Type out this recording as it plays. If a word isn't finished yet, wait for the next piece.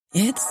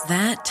It's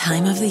that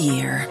time of the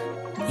year.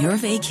 Your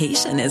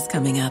vacation is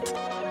coming up.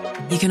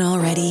 You can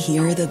already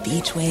hear the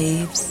beach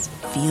waves,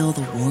 feel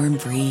the warm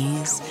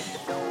breeze,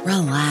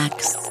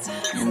 relax,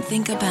 and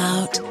think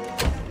about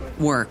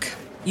work.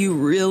 You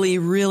really,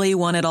 really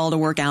want it all to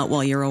work out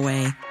while you're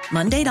away.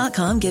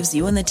 Monday.com gives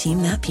you and the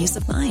team that peace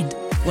of mind.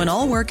 When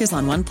all work is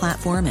on one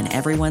platform and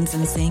everyone's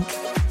in sync,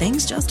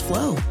 things just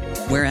flow.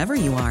 Wherever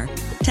you are,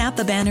 tap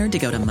the banner to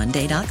go to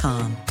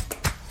Monday.com.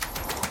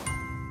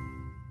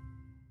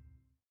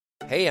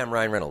 Hey, I'm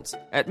Ryan Reynolds.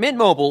 At Mint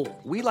Mobile,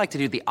 we like to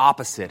do the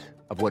opposite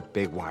of what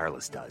Big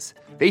Wireless does.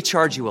 They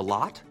charge you a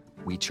lot,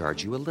 we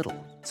charge you a little.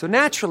 So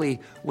naturally,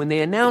 when they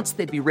announced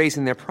they'd be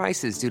raising their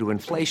prices due to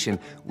inflation,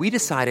 we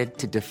decided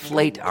to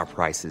deflate our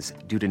prices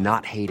due to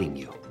not hating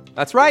you.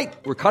 That's right.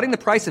 We're cutting the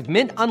price of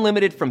Mint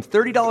Unlimited from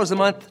 $30 a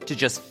month to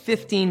just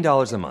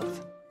 $15 a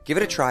month. Give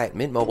it a try at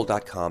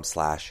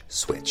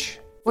mintmobile.com/switch.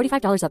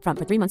 $45 up front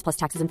for 3 months plus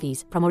taxes and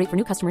fees. Promo rate for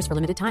new customers for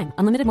limited time.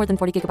 Unlimited more than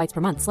 40 gigabytes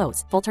per month.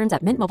 Slows full terms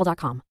at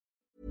mintmobile.com.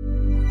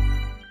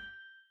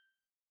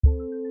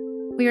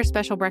 We are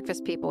special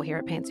breakfast people here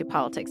at Pantsuit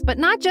Politics, but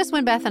not just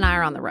when Beth and I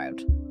are on the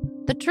road.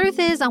 The truth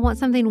is, I want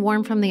something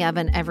warm from the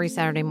oven every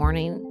Saturday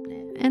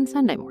morning and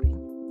Sunday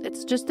morning.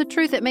 It's just the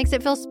truth. It makes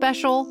it feel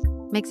special,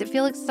 makes it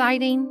feel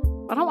exciting.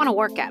 I don't want to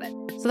work at it.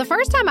 So the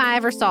first time I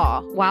ever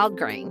saw Wild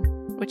Grain,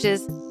 which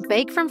is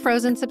bake from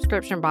frozen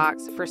subscription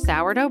box for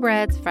sourdough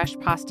breads, fresh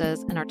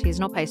pastas, and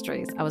artisanal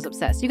pastries, I was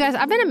obsessed. You guys,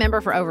 I've been a member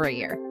for over a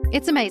year.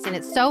 It's amazing.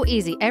 It's so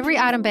easy. Every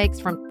item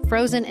bakes from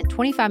frozen in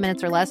 25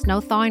 minutes or less,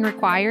 no thawing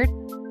required.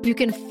 You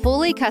can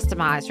fully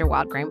customize your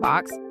Wild Grain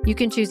box. You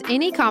can choose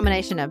any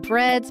combination of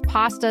breads,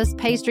 pastas,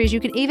 pastries. You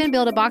can even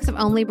build a box of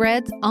only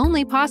breads,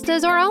 only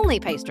pastas, or only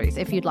pastries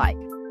if you'd like.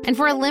 And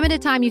for a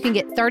limited time, you can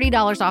get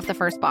 $30 off the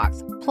first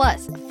box,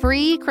 plus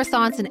free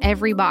croissants in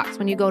every box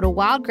when you go to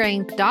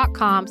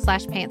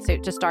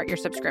wildgrain.com/pantsuit to start your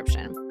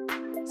subscription.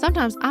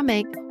 Sometimes I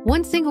make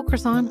one single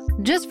croissant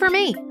just for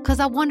me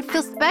because I want to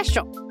feel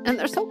special, and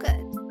they're so good.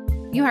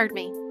 You heard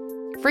me.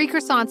 Free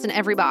croissants in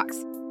every box.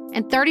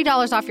 And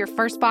 $30 off your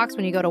first box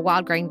when you go to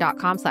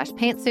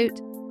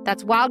wildgrain.com/pantsuit.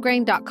 That's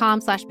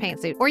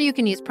wildgrain.com/pantsuit. Or you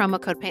can use promo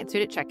code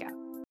pantsuit at checkout.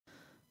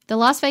 The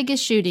Las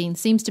Vegas shooting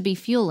seems to be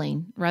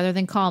fueling rather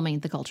than calming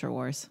the culture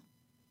wars.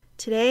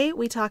 Today,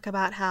 we talk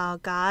about how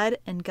God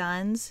and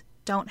guns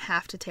don't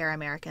have to tear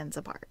Americans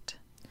apart.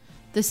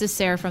 This is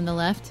Sarah from the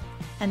left.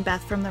 And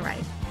Beth from the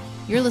right.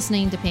 You're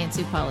listening to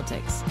Pantsuit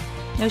Politics.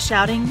 No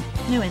shouting,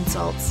 no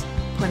insults,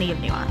 plenty of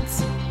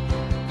nuance.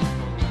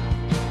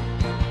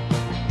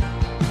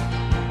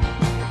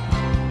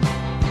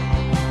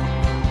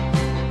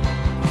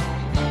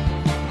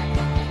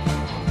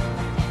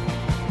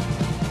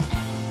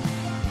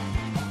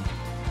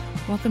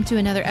 Welcome to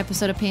another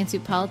episode of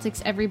Pantsuit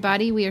Politics,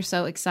 everybody. We are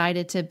so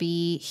excited to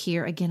be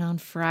here again on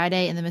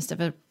Friday in the midst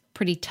of a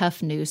pretty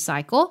tough news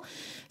cycle.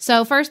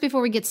 So first,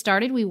 before we get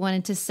started, we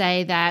wanted to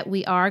say that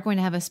we are going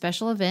to have a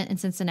special event in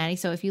Cincinnati.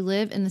 So if you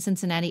live in the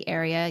Cincinnati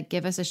area,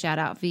 give us a shout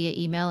out via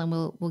email and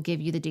we'll give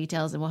you the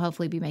details, and we'll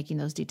hopefully be making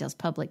those details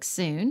public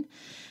soon.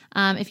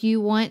 If you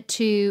want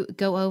to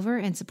go over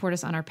and support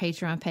us on our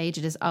Patreon page,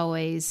 it is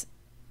always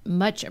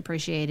much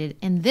appreciated.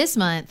 And this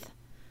month,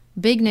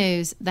 big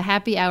news, the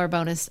Happy Hour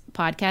bonus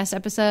podcast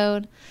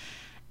episode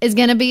is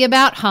going to be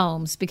about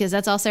homes because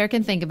that's all Sarah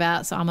can think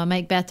about. So I'm going to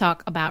make Beth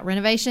talk about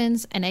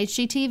renovations and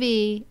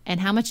HGTV and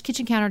how much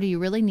kitchen counter do you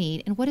really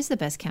need and what is the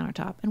best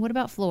countertop and what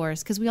about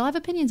floors, because we all have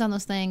opinions on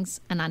those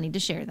things and I need to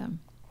share them.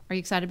 Are you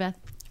excited, Beth?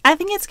 I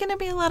think it's going to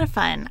be a lot of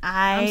fun.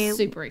 I'm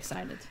super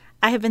excited.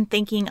 I have been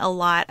thinking a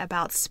lot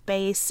about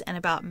space and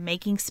about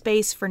making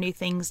space for new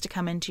things to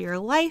come into your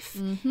life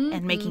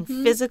and making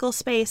physical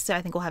space. So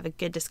I think we'll have a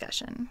good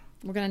discussion.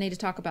 We're going to need to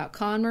talk about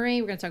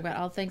KonMari. We're going to talk about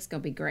all things. It's going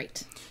to be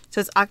great.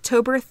 So it's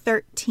October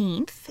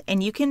 13th,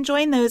 and you can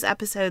join those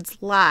episodes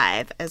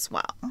live as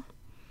well.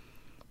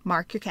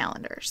 Mark your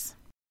calendars.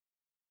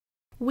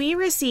 We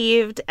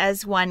received,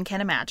 as one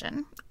can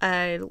imagine,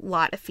 a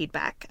lot of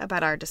feedback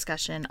about our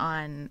discussion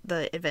on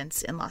the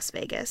events in Las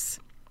Vegas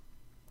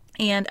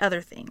and other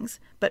things.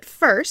 But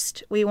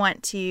first, we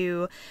want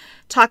to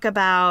talk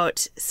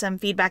about some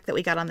feedback that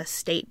we got on the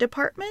State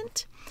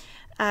Department.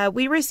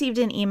 We received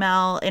an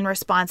email in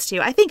response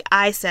to, I think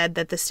I said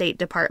that the State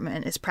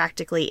Department is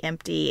practically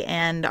empty,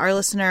 and our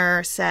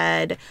listener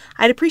said,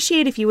 I'd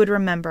appreciate if you would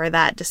remember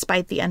that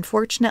despite the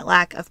unfortunate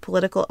lack of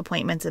political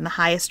appointments in the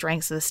highest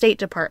ranks of the State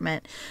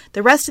Department,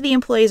 the rest of the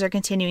employees are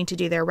continuing to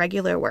do their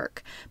regular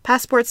work.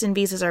 Passports and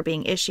visas are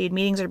being issued,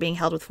 meetings are being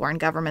held with foreign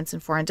governments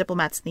and foreign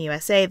diplomats in the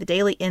USA, the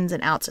daily ins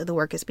and outs of the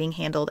work is being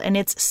handled, and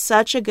it's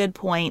such a good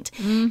point.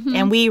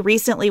 And we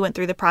recently went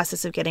through the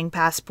process of getting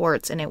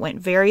passports, and it went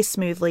very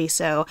smoothly,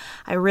 so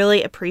I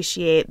really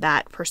appreciate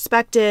that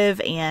perspective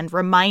and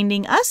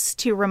reminding us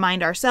to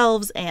remind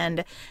ourselves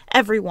and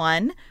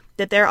everyone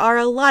that there are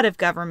a lot of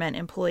government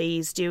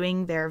employees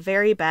doing their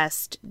very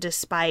best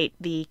despite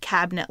the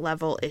cabinet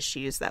level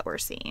issues that we're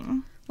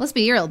seeing. Let's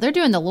be real. They're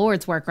doing the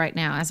Lord's work right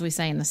now, as we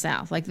say in the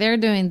South. Like, they're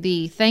doing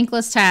the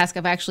thankless task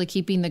of actually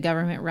keeping the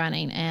government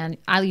running. And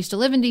I used to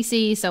live in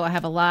D.C., so I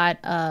have a lot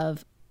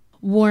of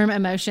warm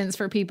emotions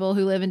for people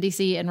who live in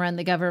DC and run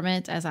the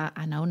government, as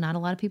I know not a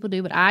lot of people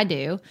do, but I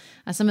do.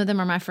 Some of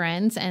them are my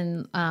friends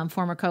and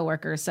former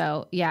coworkers.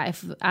 So yeah,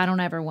 if I don't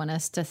ever want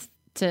us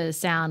to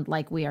sound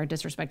like we are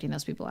disrespecting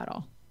those people at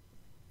all.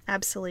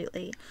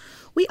 Absolutely.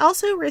 We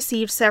also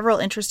received several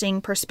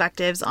interesting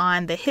perspectives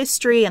on the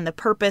history and the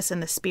purpose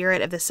and the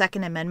spirit of the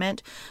Second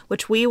Amendment,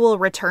 which we will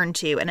return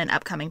to in an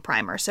upcoming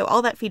primer. So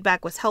all that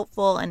feedback was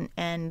helpful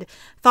and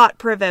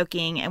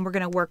thought-provoking, and we're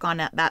going to work on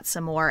that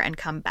some more and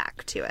come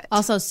back to it.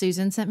 Also,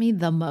 Susan sent me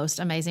the most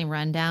amazing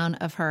rundown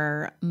of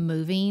her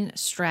moving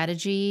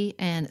strategy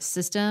and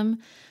system.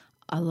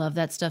 I love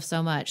that stuff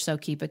so much. So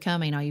keep it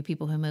coming, all you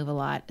people who move a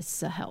lot. It's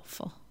so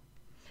helpful.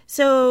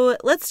 So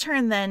let's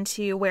turn then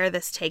to where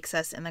this takes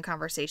us in the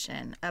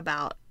conversation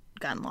about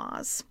gun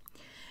laws.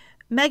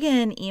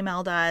 Megan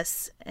emailed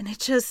us, and it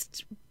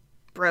just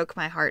broke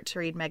my heart to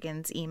read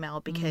Megan's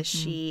email because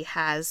she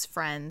has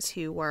friends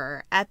who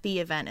were at the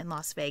event in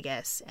Las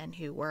Vegas and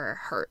who were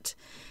hurt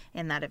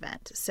in that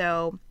event.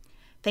 So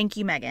thank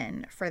you,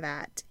 Megan, for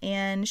that.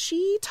 And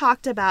she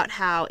talked about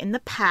how in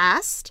the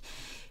past,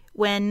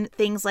 when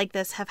things like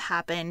this have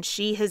happened,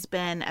 she has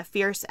been a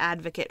fierce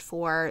advocate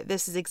for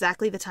this is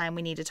exactly the time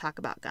we need to talk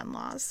about gun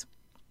laws.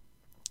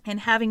 And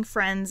having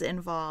friends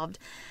involved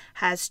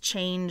has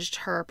changed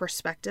her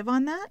perspective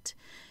on that.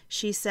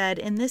 She said,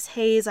 in this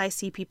haze, I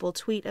see people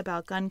tweet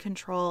about gun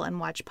control and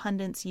watch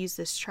pundits use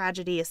this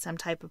tragedy as some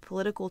type of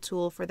political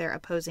tool for their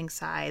opposing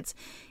sides.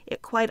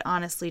 It quite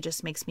honestly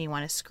just makes me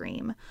want to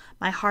scream.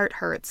 My heart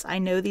hurts. I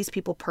know these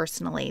people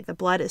personally. The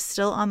blood is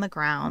still on the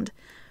ground.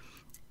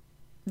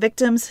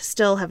 Victims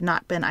still have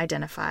not been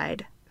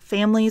identified.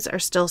 Families are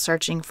still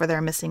searching for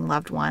their missing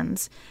loved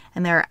ones,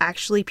 and there are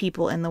actually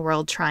people in the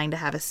world trying to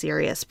have a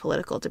serious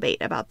political debate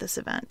about this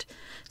event.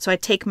 So I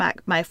take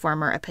back my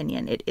former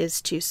opinion. It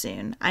is too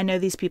soon. I know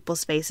these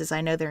people's faces. I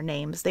know their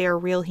names. They are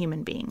real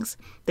human beings.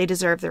 They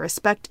deserve the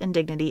respect and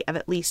dignity of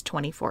at least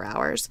 24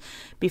 hours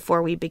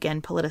before we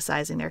begin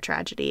politicizing their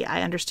tragedy.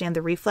 I understand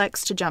the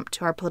reflex to jump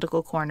to our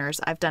political corners.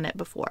 I've done it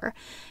before.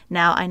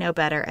 Now I know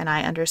better, and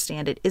I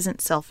understand it isn't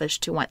selfish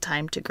to want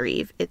time to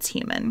grieve. It's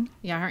human.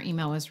 Yeah, her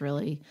email was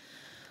really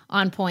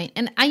on point.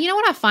 And you know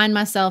what I find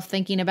myself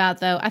thinking about,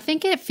 though? I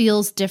think it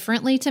feels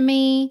differently to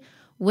me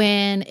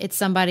when it's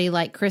somebody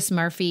like Chris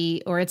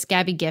Murphy or it's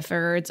Gabby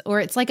Giffords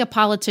or it's like a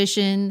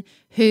politician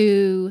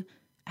who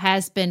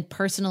has been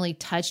personally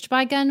touched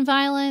by gun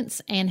violence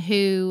and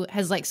who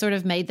has like sort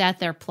of made that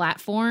their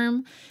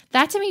platform.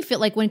 That to me feel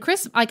like when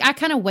Chris, like I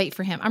kind of wait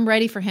for him. I'm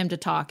ready for him to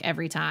talk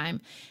every time.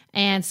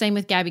 And same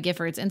with Gabby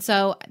Giffords. And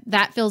so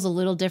that feels a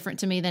little different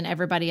to me than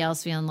everybody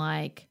else feeling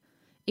like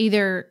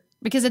either.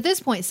 Because at this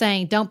point,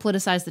 saying don't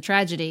politicize the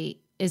tragedy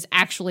is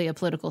actually a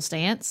political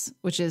stance,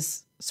 which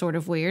is sort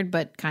of weird,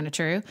 but kind of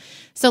true.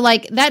 So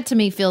like that to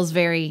me feels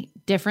very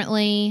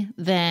differently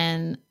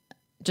than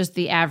just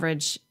the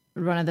average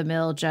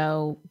run-of-the-mill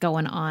Joe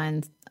going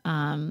on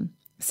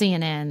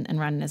CNN and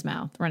running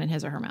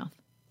his or her mouth.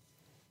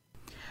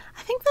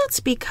 I think that's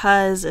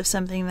because of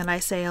something that I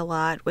say a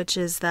lot, which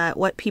is that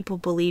what people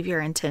believe your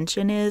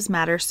intention is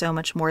matters so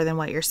much more than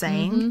what you're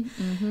saying.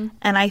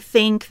 And I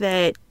think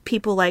that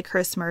people like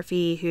Chris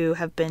Murphy, who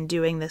have been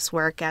doing this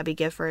work, Gabby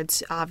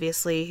Giffords,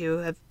 obviously, who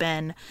have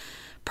been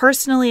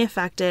personally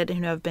affected and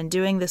who have been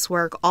doing this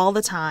work all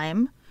the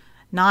time,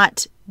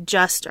 not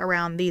just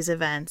around these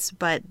events,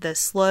 but the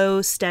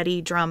slow,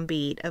 steady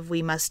drumbeat of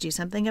we must do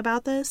something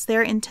about this,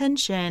 their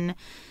intention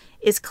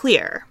is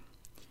clear.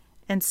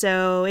 And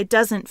so it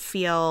doesn't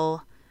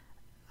feel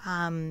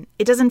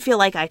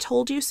like I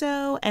told you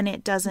so, and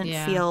it doesn't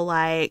feel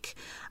like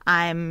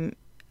I'm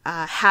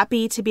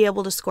happy to be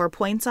able to score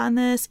points on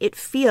this. It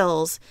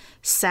feels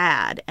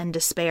sad and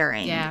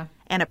despairing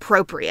and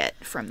appropriate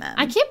from them.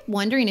 I kept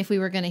wondering if we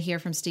were going to hear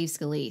from Steve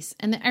Scalise.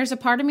 And there's a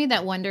part of me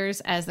that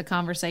wonders as the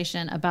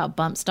conversation about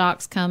bump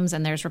stocks comes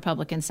and there's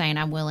Republicans saying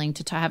I'm willing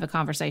to have a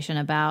conversation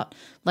about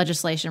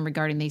legislation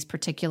regarding these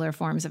particular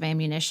forms of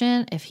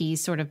ammunition, if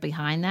he's sort of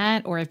behind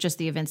that or if just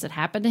the events that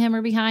happened to him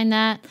are behind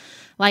that.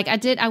 Like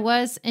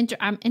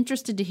I'm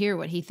interested to hear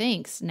what he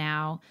thinks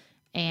now.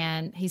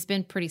 And he's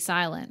been pretty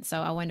silent.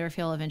 So I wonder if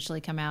he'll eventually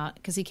come out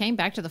because he came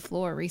back to the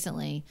floor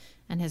recently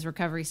and his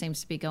recovery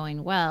seems to be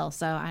going well.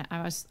 So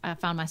I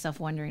found myself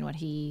wondering what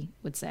he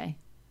would say.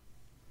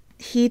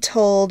 He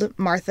told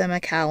Martha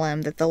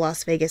McCallum that the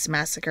Las Vegas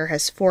massacre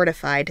has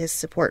fortified his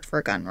support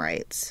for gun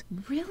rights.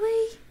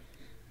 Really?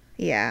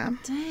 Yeah.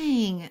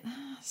 Dang.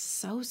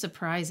 So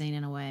surprising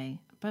in a way,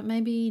 but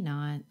maybe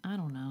not. I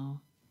don't know.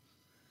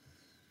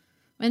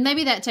 And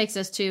maybe that takes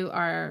us to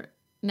our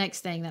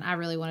next thing that I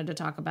really wanted to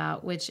talk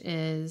about, which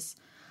is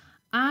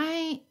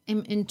I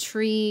am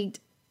intrigued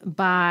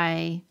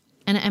by,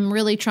 and I'm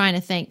really trying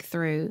to think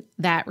through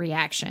that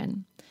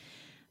reaction.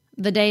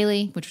 The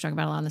Daily, which we talk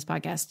about a lot on this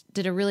podcast,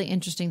 did a really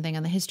interesting thing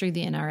on the history of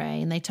the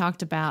NRA, and they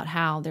talked about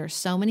how there's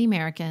so many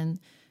Americans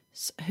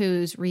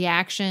whose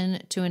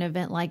reaction to an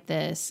event like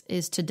this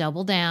is to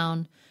double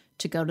down,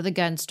 to go to the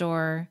gun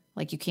store,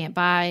 like you can't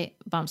buy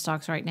bump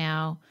stocks right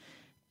now,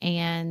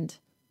 and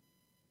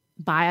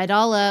buy it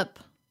all up,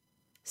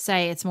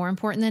 say it's more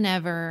important than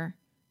ever.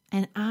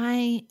 And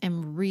I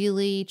am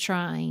really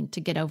trying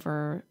to get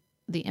over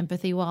the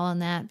empathy wall on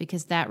that,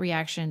 because that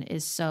reaction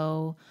is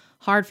so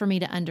hard for me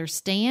to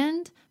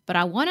understand, but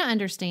I want to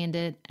understand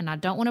it, and I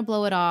don't want to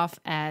blow it off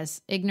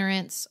as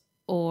ignorance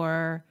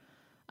or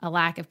a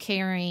lack of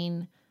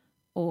caring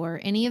or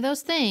any of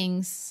those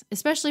things,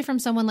 especially from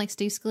someone like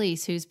Steve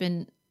Scalise, who's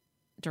been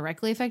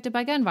directly affected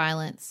by gun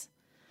violence.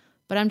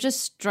 But I'm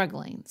just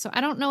struggling. So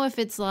I don't know if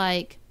it's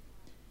like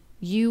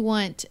you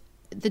want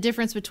the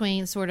difference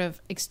between sort of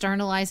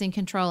externalizing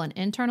control and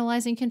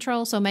internalizing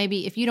control. So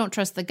maybe if you don't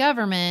trust the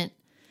government,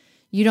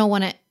 you don't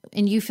want to,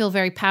 and you feel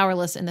very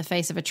powerless in the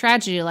face of a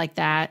tragedy like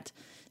that,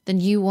 then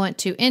you want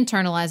to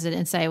internalize it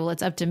and say, well,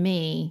 it's up to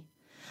me.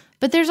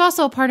 But there's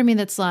also a part of me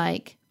that's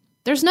like,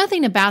 there's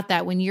nothing about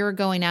that when you're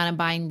going out and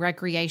buying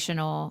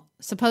recreational,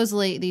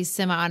 supposedly these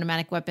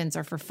semi-automatic weapons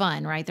are for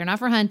fun, right? They're not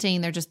for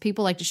hunting. They're just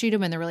people like to shoot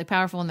them and they're really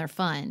powerful and they're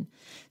fun.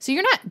 So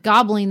you're not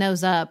gobbling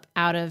those up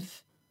out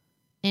of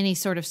any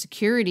sort of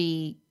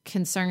security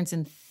concerns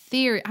in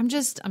theory.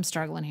 I'm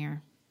struggling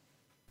here.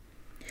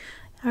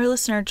 Our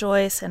listener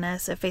Joy sent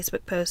us a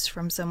Facebook post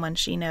from someone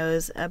she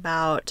knows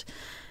about,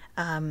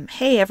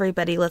 hey,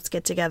 everybody, let's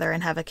get together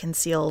and have a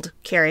concealed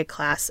carry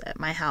class at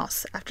my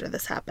house after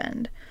this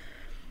happened.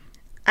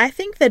 I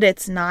think that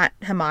it's not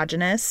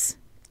homogenous,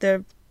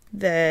 the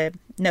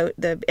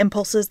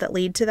impulses that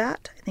lead to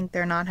that. I think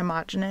they're not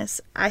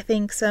homogenous. I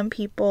think some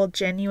people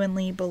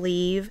genuinely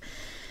believe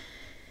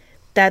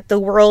that the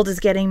world is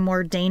getting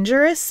more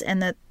dangerous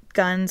and that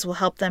guns will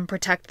help them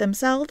protect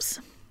themselves.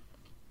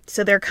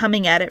 So they're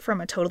coming at it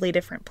from a totally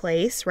different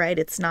place, right?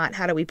 It's not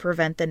how do we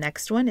prevent the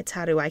next one? It's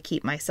how do I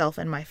keep myself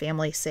and my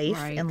family safe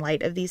in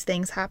light of these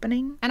things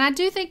happening? And I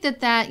do think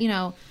that, you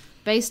know,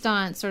 based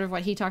on sort of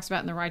what he talks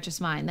about in The Righteous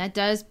Mind, that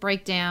does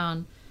break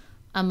down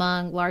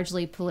among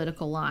largely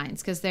political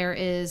lines, because there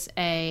is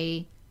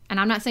and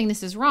I'm not saying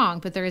this is wrong,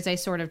 but there is a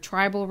sort of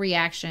tribal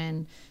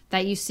reaction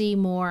that you see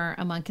more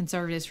among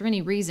conservatives for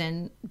any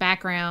reason,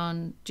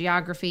 background,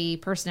 geography,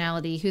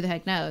 personality, who the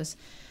heck knows.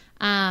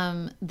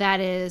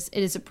 It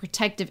is a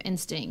protective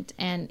instinct.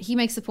 And he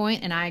makes the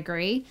point, and I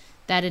agree,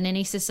 that in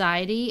any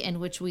society in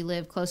which we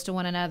live close to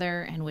one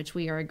another and which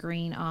we are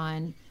agreeing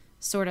on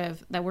sort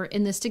of that we're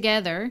in this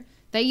together,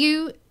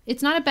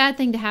 it's not a bad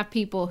thing to have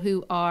people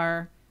who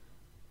are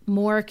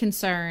more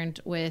concerned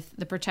with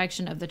the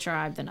protection of the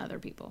tribe than other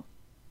people.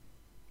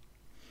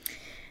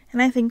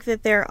 And I think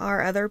that there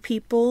are other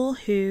people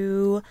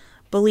who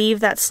believe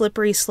that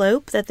slippery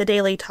slope that the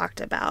Daily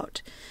talked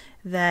about,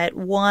 that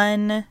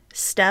one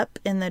step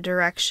in the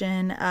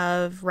direction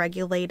of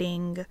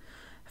regulating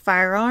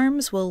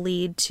firearms will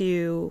lead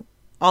to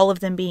all of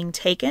them being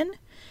taken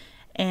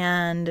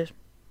and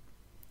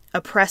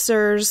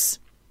oppressors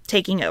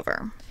taking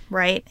over,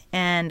 right?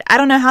 And I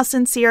don't know how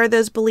sincere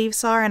those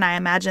beliefs are, and I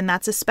imagine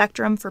that's a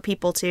spectrum for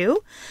people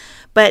too.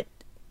 But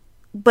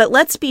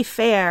let's be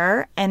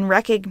fair and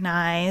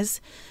recognize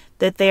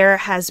that there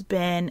has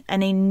been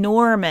an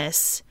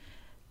enormous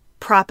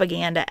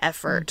propaganda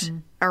effort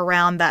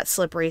around that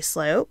slippery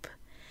slope.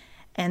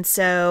 And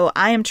so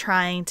I am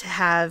trying to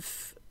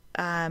have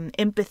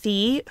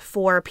empathy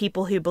for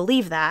people who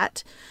believe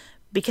that,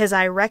 because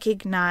I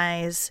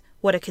recognize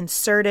what a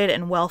concerted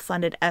and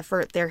well-funded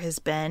effort there has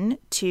been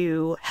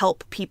to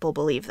help people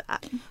believe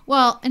that.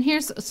 Well,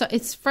 and so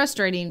it's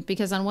frustrating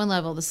because on one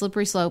level, the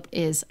slippery slope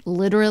is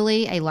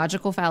literally a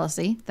logical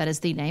fallacy. That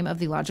is the name of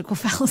the logical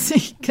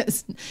fallacy,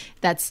 because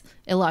that's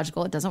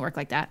illogical. It doesn't work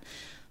like that.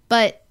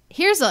 But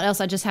here's what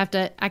else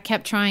I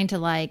kept trying to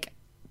like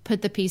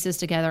put the pieces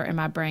together in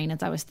my brain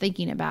as I was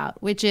thinking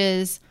about, which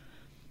is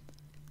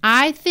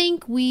I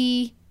think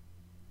we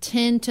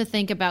tend to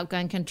think about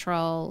gun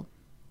control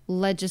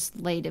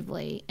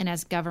legislatively and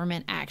as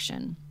government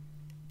action.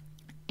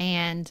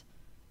 And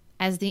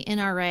as the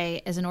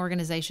NRA as an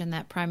organization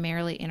that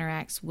primarily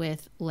interacts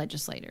with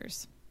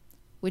legislators,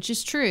 which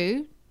is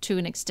true to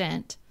an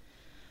extent.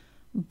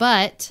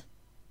 But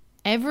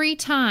every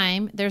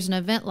time there's an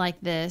event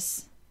like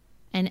this,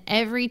 and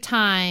every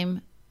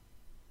time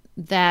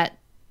that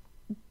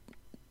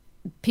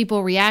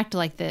people react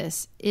like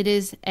this, it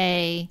is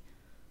a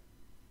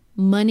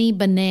money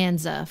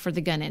bonanza for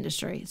the gun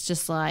industry. It's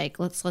just like,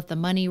 let's let the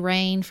money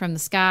rain from the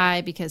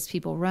sky because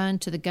people run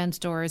to the gun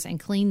stores and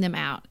clean them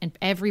out, and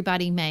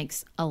everybody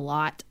makes a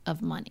lot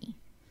of money.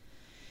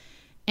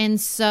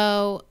 And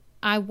so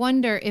I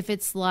wonder if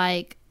it's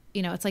like,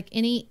 you know, it's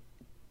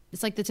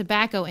like the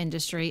tobacco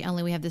industry,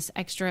 only we have this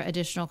extra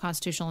additional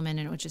constitutional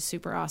amendment, which is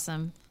super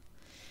awesome,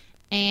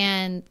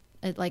 and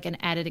like an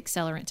added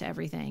accelerant to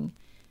everything.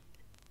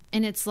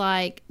 And it's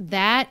like,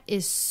 that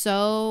is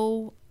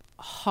so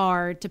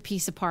hard to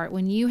piece apart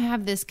when you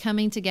have this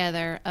coming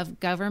together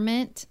of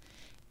government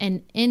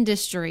and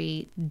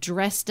industry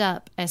dressed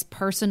up as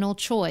personal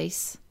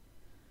choice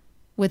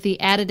with the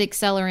added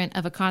accelerant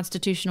of a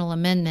constitutional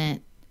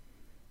amendment.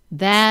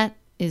 That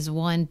is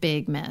one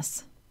big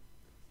mess.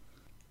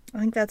 I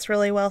think that's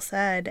really well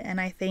said. And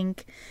I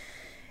think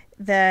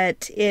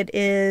that it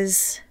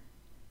is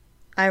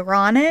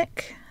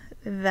ironic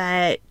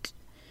that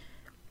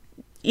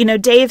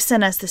Dave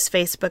sent us this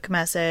Facebook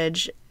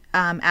message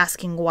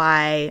asking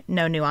why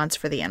no nuance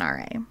for the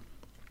NRA,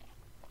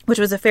 which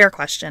was a fair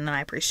question, and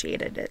I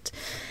appreciated it.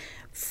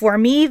 For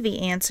me, the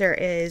answer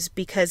is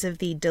because of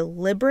the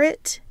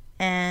deliberate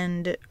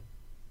and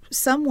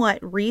somewhat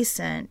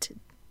recent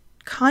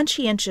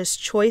conscientious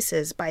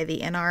choices by the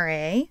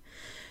NRA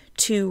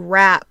to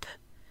wrap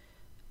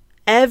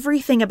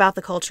everything about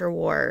the culture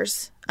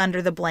wars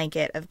under the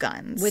blanket of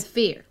guns. With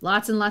fear.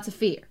 Lots and lots of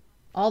fear.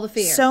 All the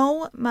fear.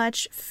 So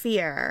much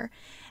fear.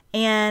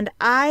 And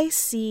I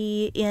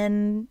see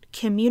in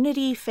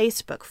community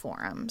Facebook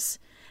forums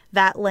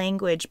that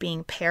language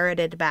being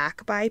parroted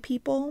back by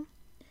people.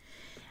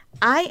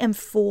 I am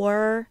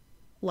for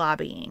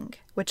lobbying,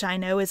 which I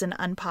know is an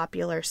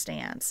unpopular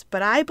stance,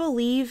 but I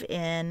believe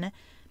in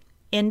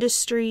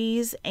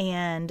industries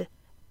and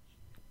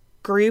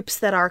groups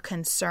that are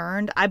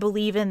concerned. I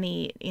believe in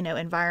the,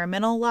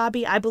 environmental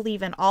lobby. I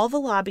believe in all the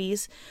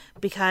lobbies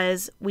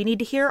because we need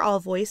to hear all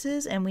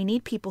voices, and we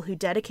need people who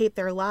dedicate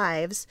their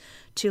lives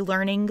to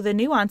learning the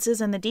nuances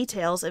and the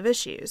details of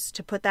issues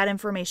to put that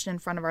information in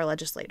front of our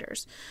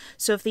legislators.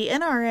 So if the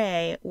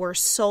NRA were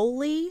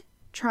solely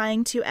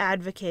trying to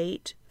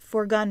advocate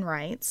for gun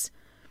rights,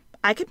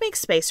 I could make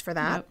space for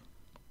that. Yep.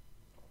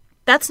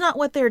 That's not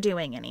what they're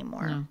doing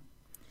anymore. No.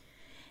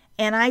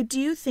 And I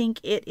do think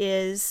it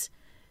is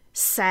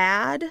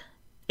sad.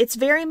 It's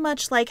very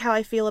much like how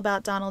I feel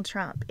about Donald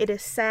Trump. It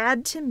is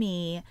sad to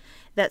me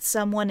that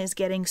someone is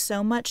getting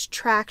so much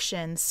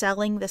traction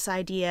selling this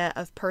idea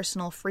of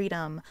personal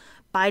freedom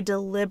by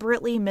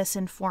deliberately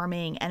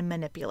misinforming and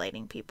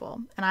manipulating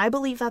people. And I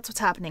believe that's what's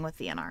happening with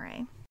the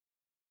NRA.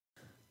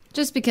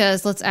 Just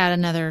because, let's add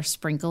another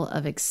sprinkle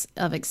of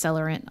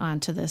accelerant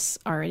onto this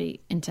already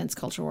intense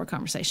culture war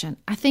conversation.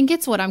 I think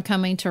it's what I'm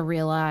coming to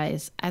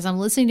realize as I'm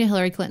listening to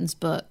Hillary Clinton's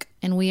book,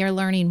 and we are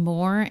learning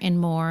more and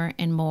more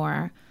and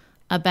more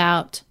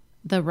about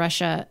the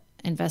Russia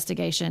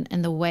investigation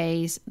and the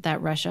ways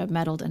that Russia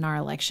meddled in our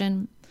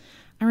election.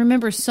 I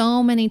remember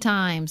so many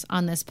times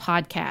on this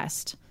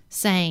podcast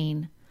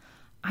saying,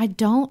 I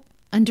don't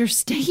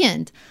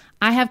understand.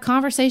 I have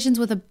conversations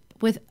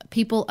with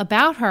people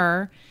about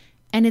her,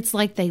 and it's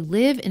like they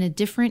live in a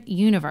different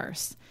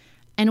universe.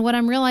 And what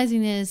I'm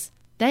realizing is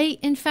they,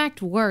 in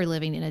fact, were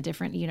living in a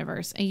different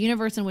universe, a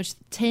universe in which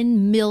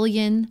 10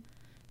 million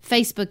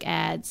Facebook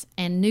ads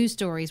and news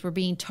stories were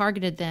being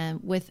targeted them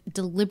with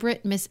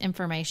deliberate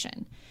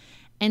misinformation.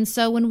 And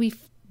so when we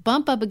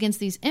bump up against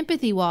these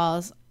empathy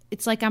walls,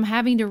 it's like I'm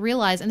having to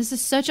realize, and this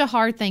is such a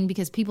hard thing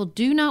because people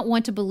do not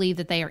want to believe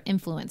that they are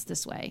influenced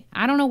this way.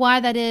 I don't know why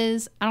that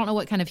is. I don't know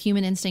what kind of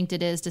human instinct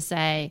it is to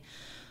say,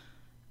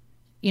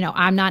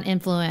 I'm not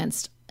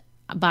influenced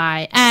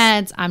by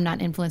ads. I'm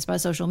not influenced by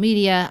social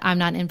media. I'm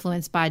not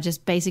influenced by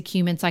just basic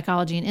human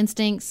psychology and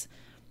instincts.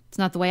 It's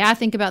not the way I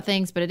think about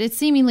things, but it is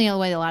seemingly the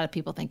way a lot of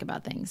people think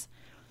about things.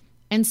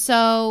 And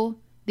so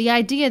the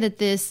idea that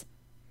this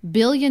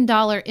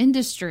billion-dollar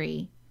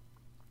industry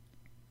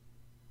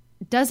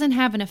doesn't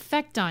have an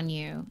effect on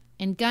you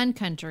in gun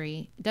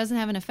country, doesn't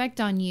have an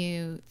effect on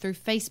you through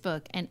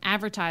Facebook and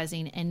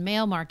advertising and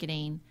mail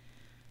marketing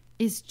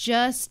is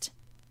just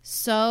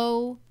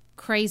so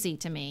crazy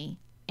to me.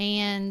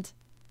 And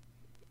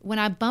when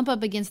I bump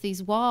up against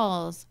these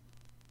walls,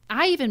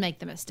 I even make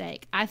the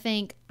mistake. I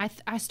think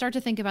I start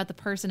to think about the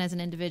person as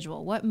an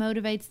individual, what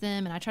motivates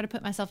them, and I try to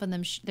put myself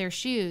in their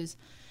shoes,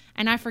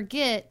 and I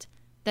forget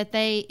that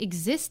they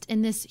exist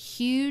in this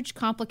huge,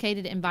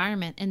 complicated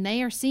environment, and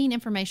they are seeing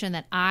information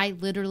that I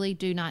literally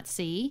do not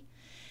see,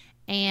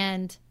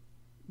 and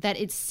that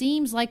it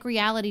seems like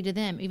reality to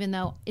them, even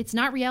though it's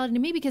not reality to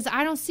me because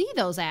I don't see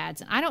those ads,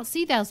 and I don't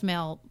see those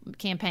mail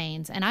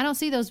campaigns, and I don't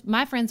see those.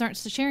 My friends aren't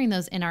sharing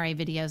those NRA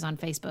videos on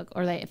Facebook,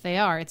 or if they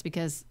are, it's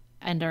because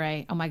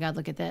NRA, oh my God,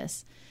 look at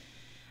this.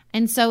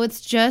 And so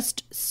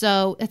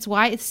it's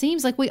why it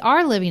seems like we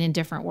are living in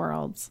different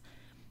worlds,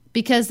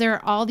 because there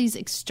are all these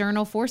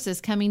external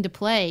forces coming to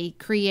play,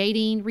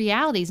 creating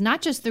realities,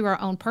 not just through our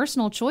own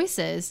personal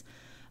choices,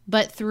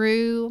 but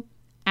through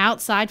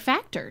outside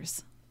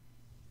factors.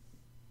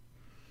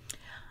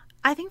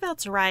 I think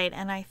that's right.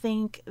 And I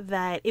think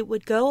that it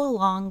would go a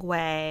long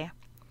way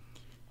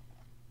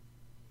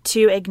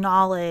to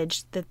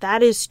acknowledge that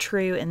that is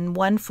true in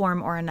one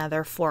form or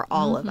another for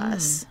all of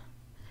us.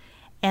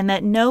 And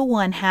that no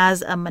one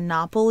has a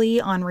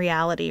monopoly on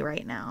reality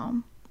right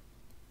now.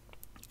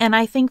 And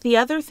I think the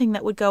other thing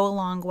that would go a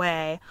long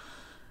way,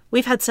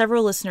 we've had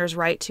several listeners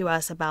write to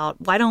us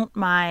about, why don't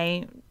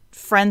my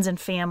friends and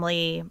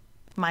family,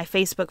 my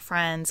Facebook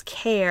friends,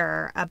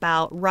 care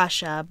about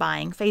Russia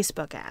buying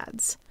Facebook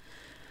ads?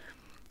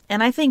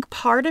 And I think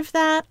part of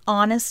that,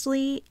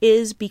 honestly,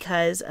 is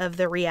because of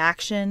the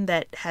reaction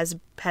that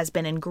has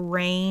been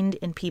ingrained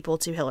in people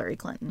to Hillary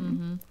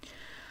Clinton.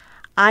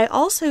 I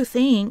also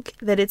think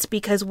that it's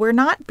because we're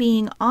not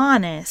being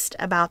honest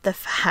about the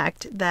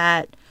fact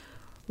that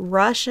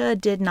Russia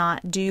did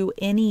not do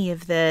any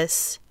of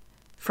this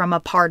from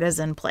a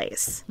partisan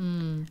place.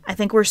 I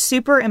think we're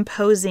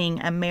superimposing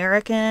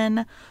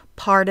American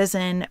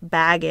partisan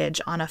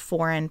baggage on a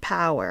foreign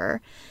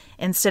power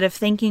instead of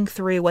thinking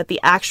through what the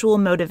actual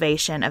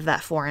motivation of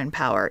that foreign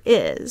power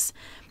is,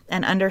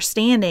 and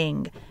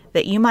understanding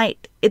that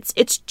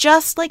it's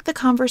just like the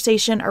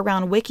conversation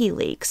around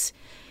WikiLeaks.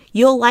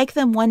 You'll like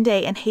them one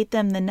day and hate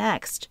them the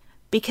next,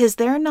 because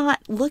they're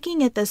not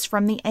looking at this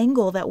from the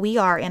angle that we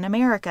are in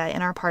America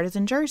in our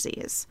partisan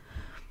jerseys.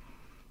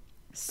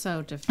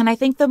 So different. And I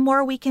think the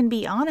more we can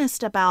be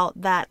honest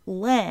about that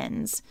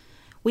lens,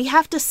 we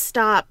have to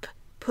stop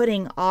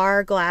putting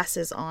our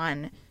glasses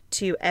on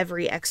to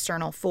every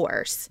external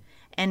force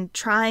and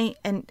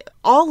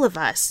all of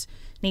us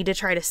need to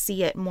try to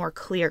see it more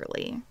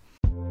clearly.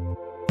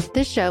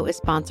 This show is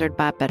sponsored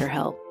by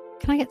BetterHelp.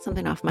 Can I get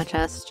something off my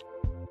chest?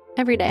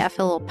 Every day I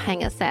feel a little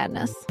pang of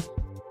sadness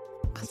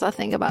because I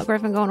think about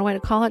Griffin going away to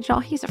college. Y'all,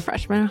 he's a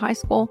freshman in high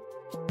school.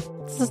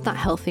 This is not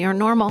healthy or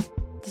normal.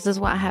 This is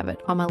why I have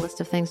it on my list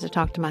of things to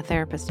talk to my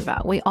therapist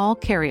about. We all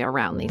carry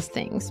around these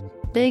things,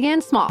 big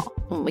and small.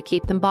 When we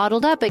keep them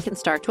bottled up, it can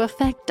start to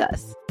affect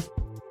us.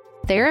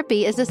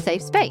 Therapy is a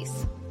safe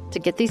space to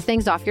get these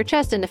things off your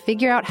chest and to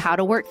figure out how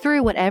to work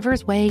through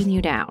whatever's weighing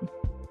you down.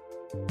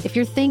 If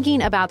you're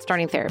thinking about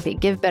starting therapy,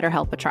 give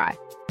BetterHelp a try.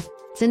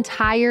 It's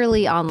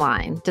entirely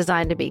online,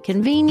 designed to be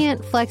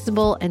convenient,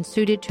 flexible, and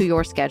suited to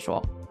your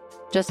schedule.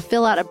 Just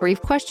fill out a brief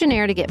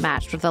questionnaire to get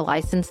matched with a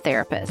licensed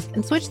therapist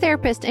and switch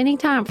therapists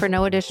anytime for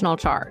no additional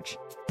charge.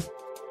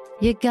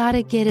 You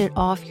gotta get it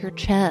off your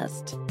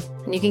chest.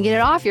 And you can get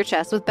it off your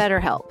chest with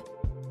BetterHelp.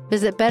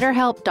 Visit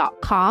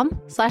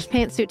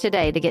BetterHelp.com/pantsuit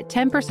today to get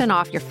 10%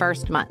 off your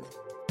first month.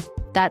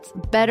 That's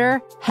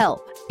BetterHelp,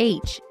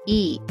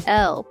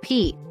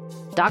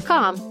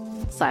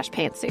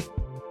 HELP.com/pantsuit.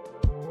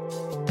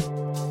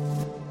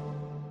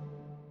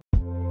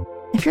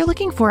 If you're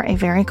looking for a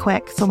very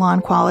quick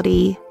salon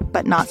quality,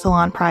 but not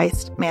salon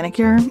priced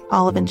manicure,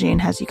 Olive & June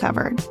has you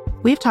covered.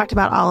 We've talked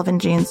about Olive &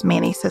 June's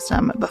Mani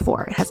system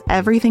before. It has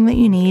everything that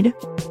you need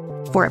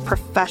for a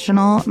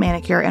professional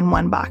manicure in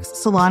one box.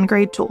 Salon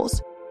grade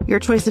tools, your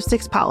choice of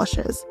 6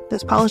 polishes.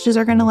 Those polishes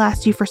are going to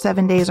last you for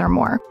 7 days or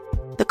more.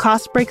 The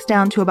cost breaks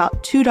down to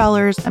about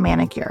 $2 a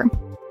manicure.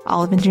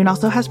 Olive & June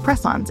also has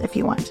press-ons if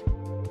you want.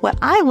 What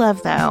I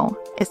love, though,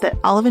 is that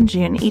Olive &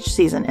 June each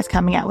season is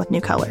coming out with new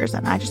colors,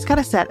 and I just got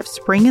a set of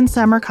spring and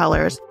summer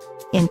colors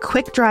in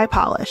quick dry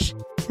polish.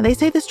 And they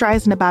say this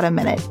dries in about a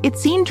minute. It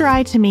seemed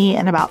dry to me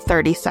in about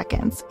 30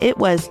 seconds. It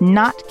was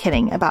not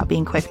kidding about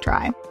being quick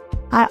dry.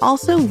 I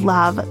also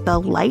love the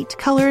light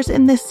colors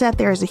in this set.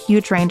 There is a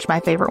huge range. My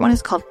favorite one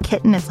is called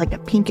Kitten. It's like a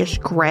pinkish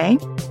gray.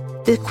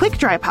 The quick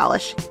dry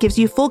polish gives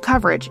you full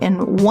coverage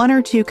in 1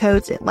 or 2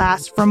 coats. It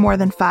lasts for more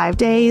than 5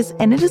 days,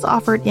 and it is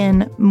offered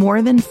in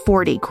more than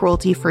 40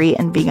 cruelty-free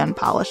and vegan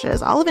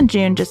polishes. Olive &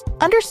 June just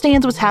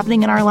understands what's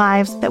happening in our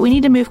lives, that we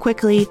need to move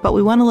quickly, but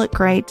we want to look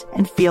great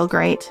and feel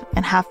great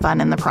and have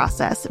fun in the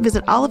process.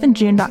 Visit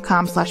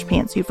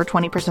oliveandjune.com/pantsuit for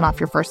 20%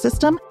 off your first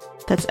system.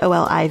 That's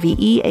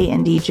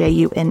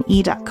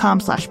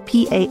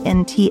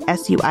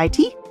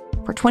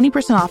oliveandjune.com/pantsuit for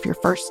 20% off your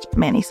first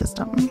Mani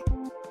system.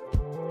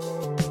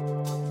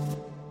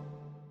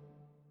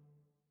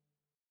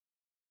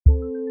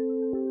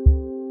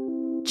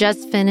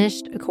 Just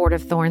finished A Court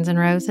of Thorns and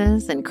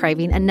Roses and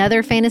craving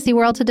another fantasy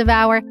world to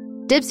devour?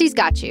 Dipsy's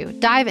got you.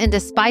 Dive into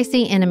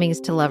spicy enemies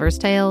to lovers'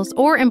 tales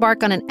or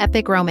embark on an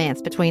epic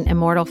romance between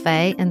immortal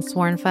fae and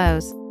sworn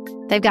foes.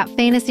 They've got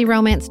fantasy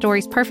romance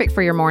stories perfect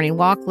for your morning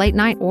walk, late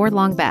night, or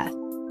long bath.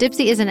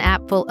 Dipsy is an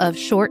app full of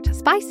short,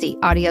 spicy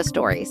audio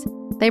stories.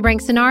 They bring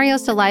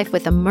scenarios to life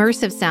with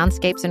immersive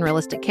soundscapes and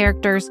realistic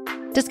characters.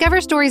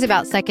 Discover stories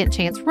about second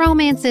chance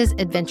romances,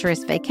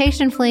 adventurous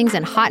vacation flings,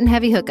 and hot and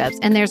heavy hookups.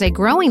 And there's a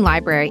growing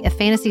library of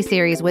fantasy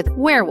series with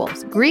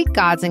werewolves, Greek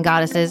gods and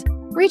goddesses,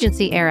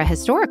 Regency-era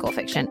historical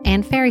fiction,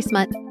 and fairy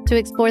smut to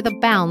explore the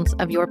bounds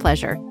of your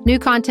pleasure. New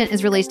content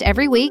is released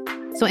every week,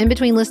 so in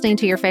between listening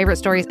to your favorite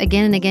stories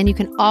again and again, you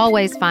can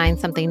always find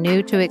something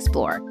new to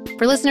explore.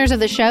 For listeners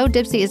of the show,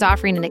 Dipsy is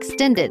offering an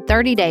extended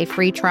 30-day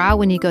free trial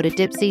when you go to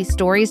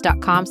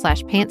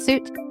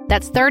dipsystories.com/pantsuit.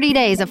 That's 30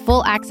 days of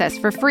full access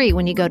for free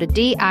when you go to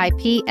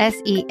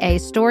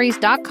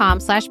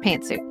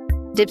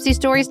dipseastories.com/pantsuit.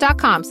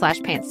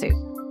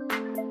 dipsystories.com/pantsuit.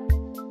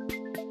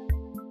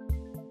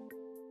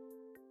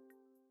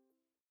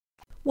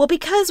 Well,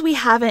 because we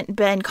haven't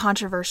been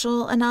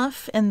controversial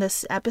enough in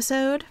this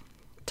episode,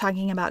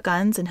 talking about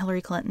guns and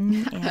Hillary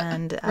Clinton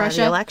and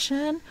the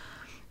election,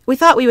 we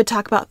thought we would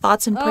talk about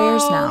thoughts and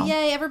prayers now. Oh,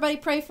 yay. Everybody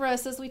pray for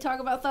us as we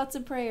talk about thoughts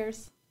and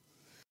prayers.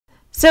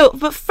 So,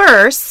 but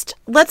first,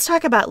 let's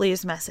talk about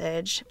Lou's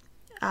message,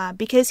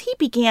 because he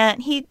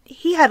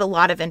had a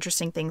lot of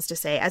interesting things to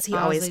say, as he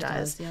always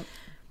does. Yep.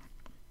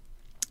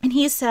 And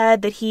he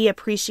said that he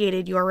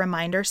appreciated your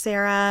reminder,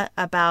 Sarah,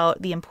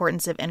 about the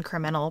importance of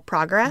incremental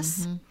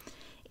progress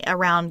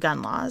around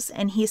gun laws.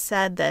 And he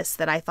said this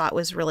that I thought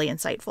was really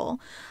insightful.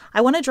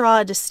 I want to draw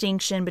a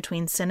distinction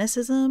between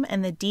cynicism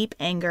and the deep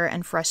anger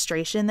and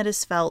frustration that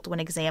is felt when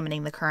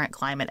examining the current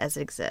climate as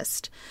it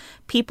exists.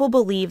 People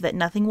believe that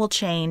nothing will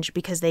change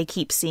because they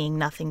keep seeing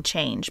nothing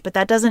change, but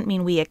that doesn't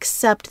mean we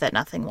accept that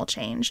nothing will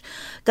change.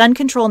 Gun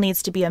control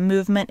needs to be a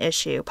movement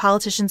issue.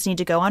 Politicians need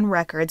to go on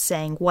record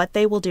saying what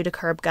they will do to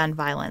curb gun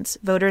violence.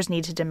 Voters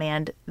need to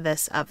demand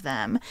this of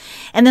them.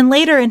 And then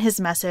later in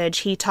his message,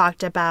 he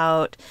talked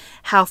about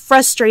how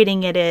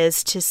frustrating it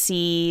is to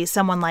see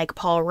someone like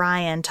Paul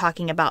Ryan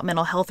talking about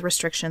mental health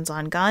restrictions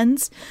on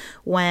guns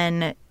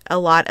when a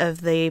lot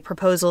of the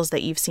proposals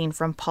that you've seen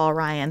from Paul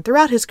Ryan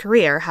throughout his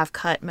career have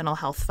cut mental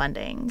health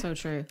funding. So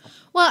true.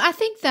 Well, I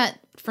think that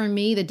for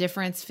me, the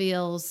difference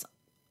feels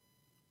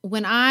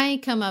when I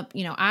come up,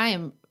 I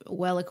am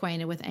well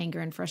acquainted with anger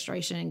and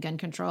frustration and gun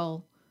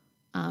control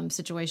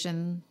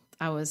situation.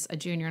 I was a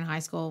junior in high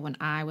school when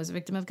I was a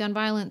victim of gun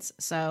violence.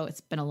 So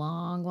it's been a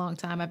long, long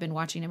time I've been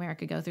watching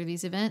America go through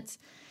these events.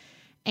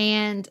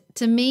 And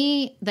to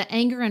me, the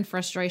anger and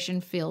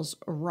frustration feels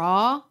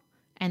raw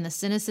and the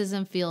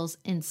cynicism feels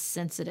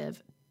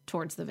insensitive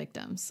towards the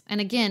victims.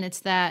 And again, it's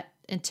that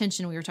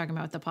intention we were talking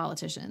about with the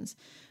politicians.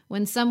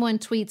 When someone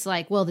tweets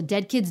like, well, the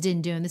dead kids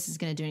didn't do and this is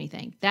going to do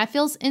anything, that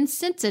feels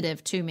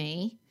insensitive to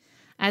me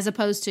as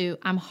opposed to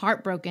I'm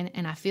heartbroken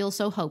and I feel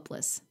so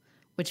hopeless,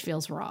 which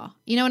feels raw.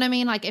 You know what I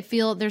mean? Like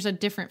there's a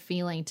different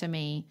feeling to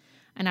me.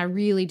 And I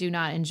really do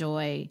not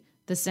enjoy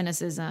the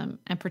cynicism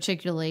and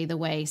particularly the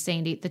way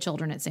the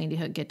children at Sandy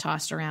Hook get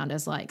tossed around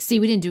as like, see,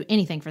 we didn't do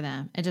anything for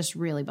them. It just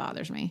really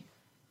bothers me.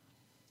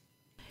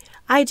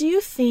 I do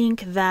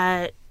think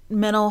that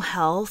mental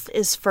health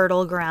is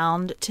fertile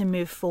ground to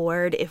move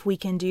forward if we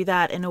can do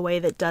that in a way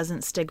that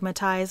doesn't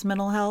stigmatize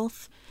mental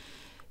health.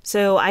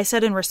 So I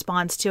said in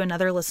response to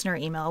another listener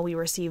email we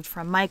received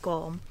from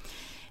Michael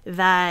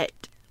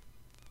that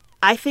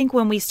I think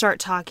when we start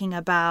talking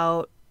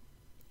about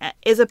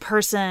is a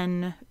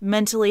person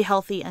mentally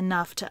healthy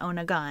enough to own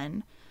a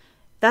gun,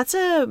 that's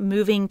a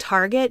moving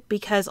target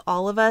because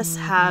all of us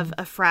have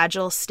a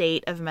fragile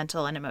state of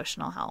mental and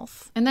emotional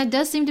health. And that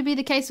does seem to be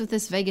the case with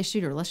this Vegas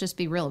shooter. Let's just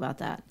be real about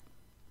that.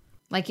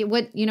 Like it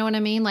would, you know what I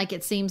mean? Like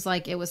it seems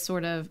like it was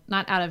sort of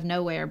not out of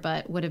nowhere,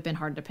 but would have been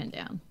hard to pin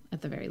down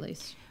at the very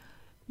least.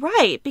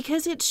 Right,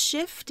 because it's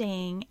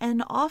shifting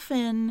and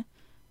often,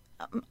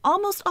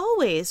 almost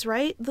always,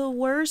 right? The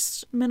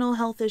worst mental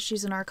health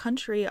issues in our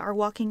country are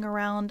walking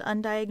around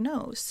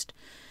undiagnosed.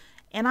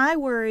 And I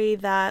worry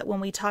that when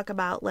we talk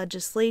about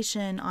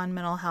legislation on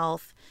mental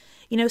health,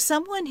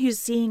 someone who's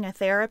seeing a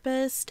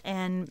therapist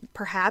and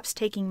perhaps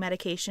taking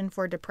medication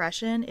for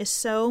depression is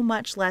so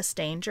much less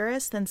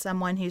dangerous than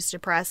someone who's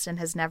depressed and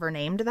has never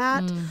named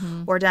that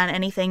or done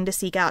anything to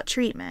seek out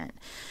treatment.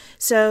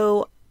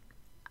 So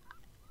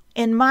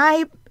in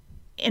my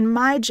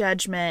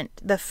judgment,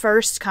 the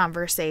first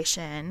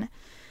conversation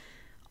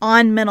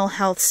on mental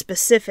health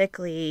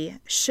specifically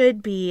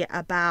should be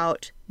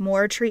about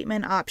more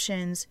treatment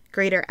options,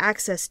 greater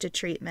access to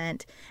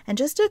treatment, and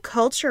just a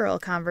cultural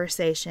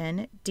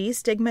conversation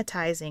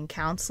destigmatizing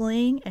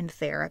counseling and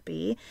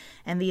therapy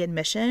and the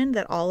admission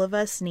that all of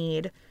us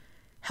need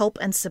help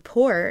and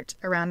support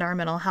around our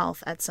mental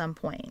health at some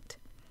point.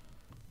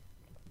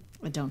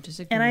 I don't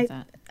disagree with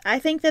that. I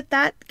think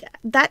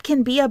that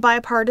can be a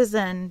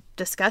bipartisan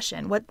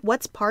discussion.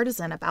 What's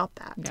partisan about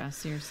that? Yeah,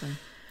 seriously.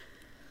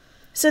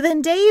 So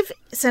then Dave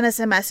sent us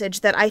a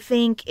message that I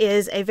think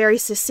is a very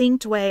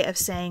succinct way of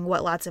saying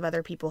what lots of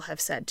other people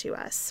have said to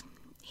us.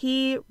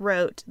 He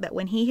wrote that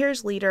when he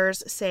hears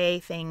leaders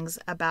say things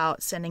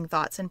about sending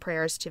thoughts and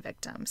prayers to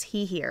victims,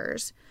 he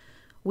hears,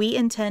 "We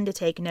intend to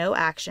take no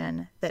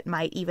action that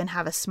might even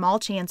have a small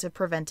chance of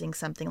preventing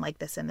something like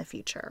this in the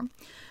future."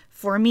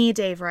 For me,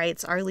 Dave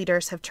writes, our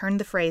leaders have turned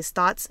the phrase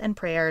thoughts and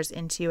prayers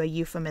into a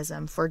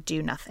euphemism for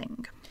do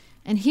nothing.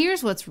 And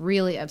here's what's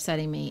really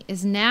upsetting me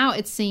is now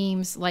it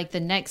seems like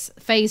the next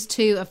phase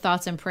 2 of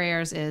thoughts and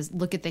prayers is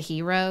look at the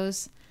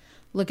heroes,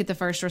 look at the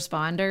first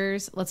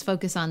responders. Let's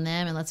focus on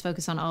them and let's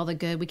focus on all the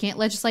good. We can't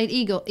legislate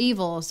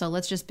evil, so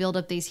let's just build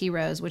up these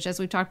heroes, which as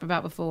we've talked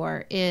about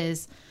before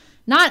is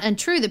not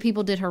untrue that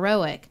people did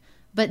heroic,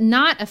 but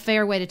not a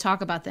fair way to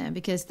talk about them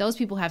because those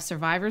people have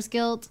survivor's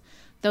guilt.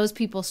 Those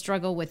people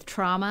struggle with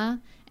trauma,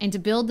 and to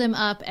build them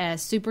up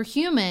as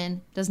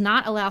superhuman does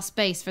not allow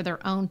space for their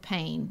own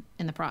pain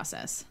in the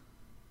process.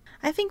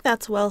 I think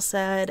that's well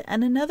said.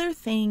 And another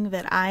thing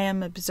that I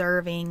am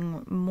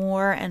observing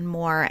more and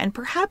more, and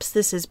perhaps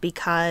this is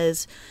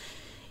because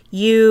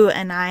you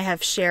and I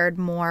have shared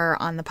more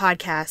on the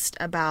podcast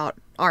about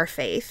our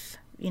faith,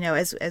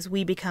 as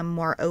we become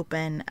more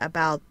open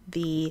about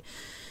the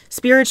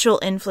spiritual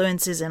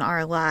influences in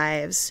our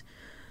lives,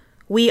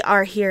 we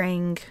are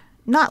hearing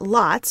not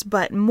lots,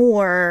 but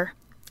more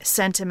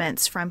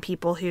sentiments from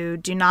people who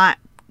do not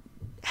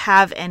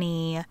have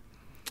any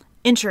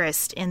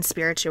interest in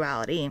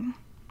spirituality.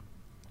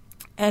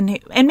 And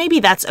maybe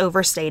that's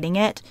overstating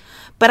it,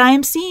 but I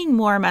am seeing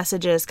more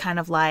messages kind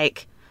of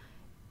like,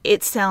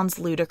 it sounds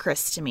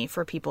ludicrous to me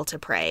for people to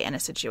pray in a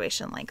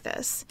situation like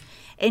this.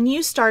 And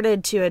you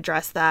started to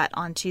address that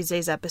on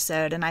Tuesday's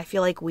episode, and I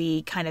feel like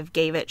we kind of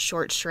gave it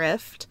short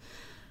shrift.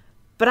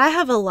 But I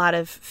have a lot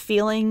of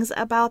feelings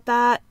about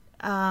that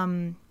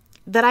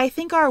that I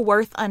think are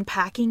worth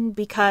unpacking,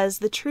 because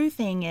the true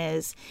thing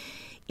is,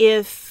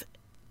 if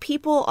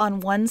people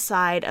on one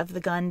side of the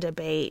gun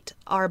debate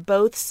are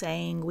both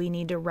saying we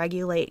need to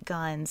regulate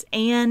guns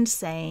and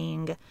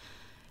saying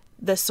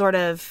the sort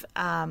of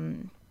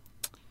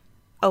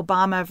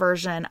Obama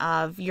version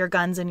of your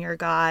guns and your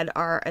God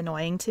are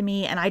annoying to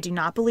me, and I do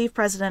not believe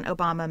President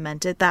Obama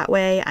meant it that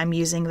way. I'm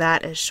using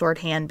that as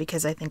shorthand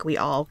because I think we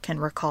all can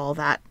recall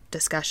that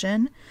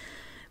discussion.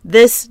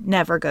 This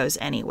never goes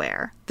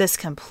anywhere. This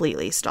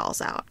completely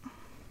stalls out.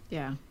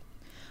 Yeah.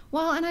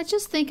 Well, and I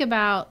just think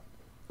about,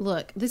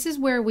 look, this is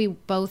where we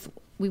want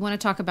to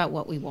talk about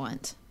what we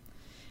want.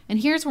 And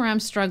here's where I'm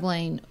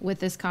struggling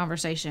with this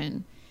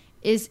conversation,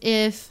 is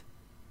if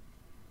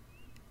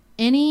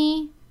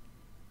any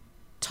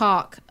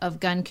talk of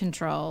gun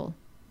control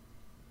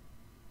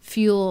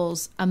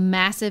fuels a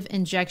massive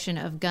injection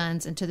of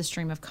guns into the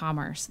stream of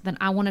commerce, then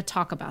I want to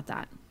talk about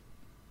that.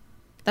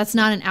 That's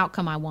not an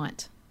outcome I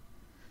want.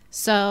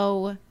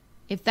 So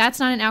if that's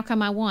not an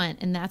outcome I want,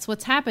 and that's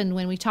what's happened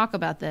when we talk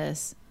about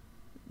this,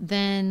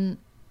 then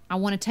I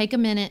want to take a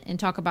minute and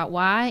talk about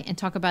why, and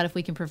talk about if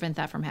we can prevent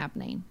that from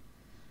happening,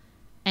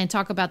 and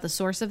talk about the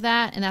source of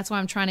that. And that's why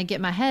I'm trying to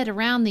get my head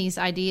around these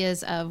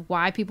ideas of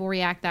why people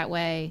react that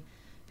way,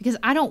 because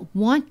I don't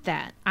want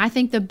that. I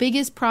think the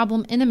biggest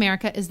problem in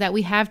America is that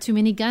we have too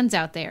many guns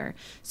out there.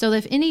 So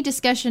if any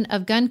discussion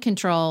of gun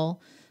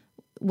control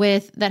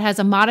that has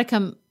a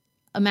modicum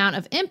amount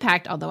of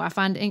impact, although I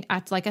find,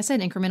 like I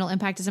said, incremental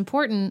impact is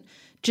important,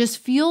 just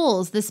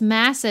fuels this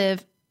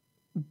massive,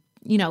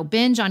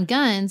 binge on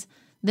guns,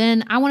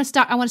 then I want to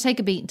stop. I want to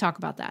take a beat and talk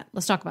about that.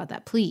 Let's talk about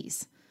that,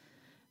 please.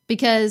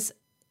 Because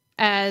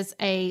as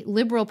a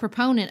liberal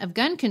proponent of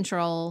gun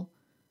control,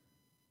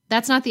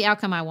 that's not the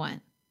outcome I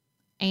want.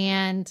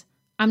 And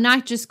I'm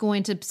not just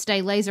going to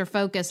stay laser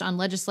focused on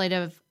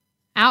legislative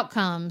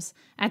outcomes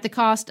at the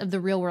cost of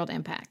the real world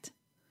impact.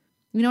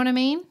 You know what I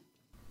mean?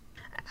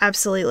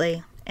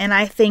 Absolutely. And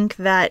I think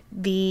that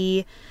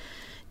the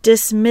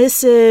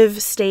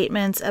dismissive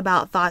statements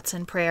about thoughts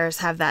and prayers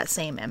have that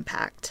same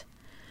impact.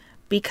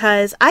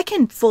 Because I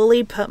can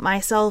fully put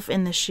myself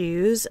in the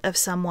shoes of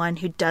someone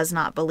who does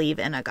not believe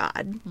in a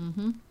God.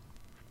 Mm-hmm.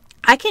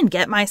 I can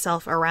get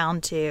myself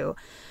around to,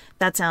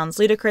 that sounds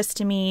ludicrous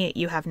to me.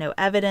 You have no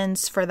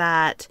evidence for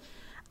that.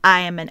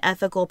 I am an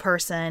ethical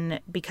person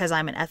because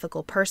I'm an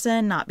ethical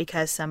person, not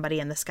because somebody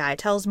in the sky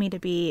tells me to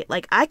be.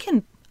 Like, I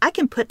can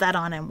put that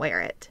on and wear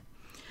it.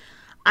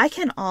 I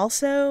can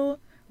also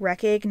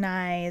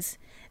recognize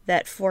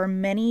that for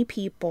many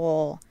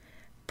people,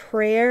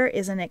 prayer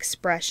is an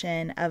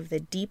expression of the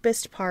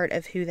deepest part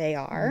of who they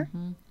are.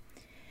 Mm-hmm.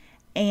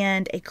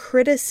 And a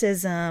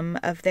criticism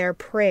of their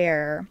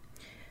prayer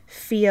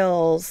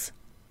feels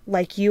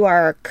like you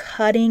are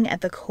cutting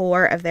at the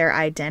core of their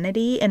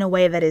identity in a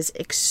way that is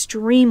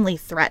extremely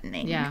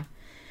threatening. Yeah.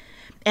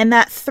 And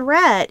that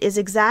threat is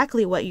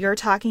exactly what you're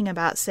talking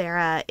about,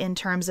 Sarah, in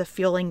terms of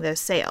fueling those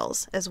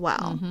sales as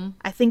well. Mm-hmm.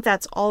 I think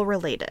that's all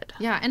related.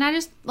 Yeah, and I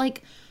just,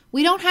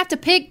 we don't have to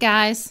pick,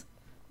 guys.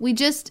 We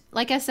just,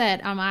 like I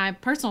said, on my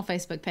personal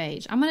Facebook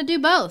page, I'm going to do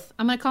both.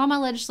 I'm going to call my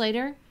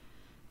legislator,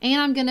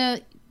 and I'm going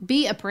to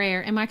be a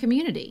prayer in my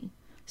community.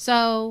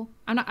 So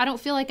I don't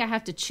feel like I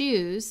have to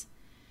choose.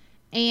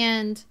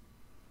 And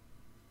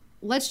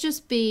let's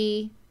just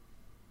be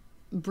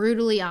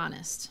brutally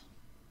honest.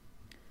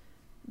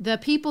 The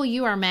people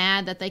you are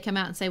mad that they come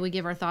out and say we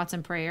give our thoughts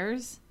and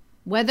prayers,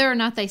 whether or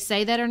not they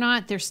say that or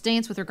not, their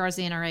stance with regards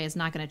to the NRA is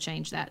not going to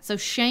change that. So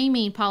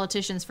shaming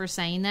politicians for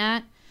saying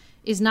that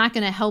is not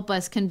going to help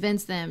us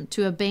convince them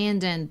to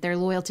abandon their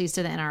loyalties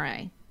to the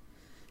NRA.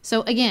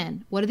 So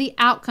again, what are the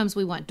outcomes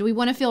we want? Do we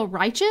want to feel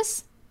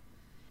righteous?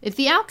 If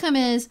the outcome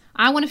is,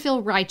 I want to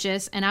feel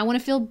righteous and I want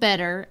to feel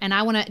better and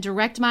I want to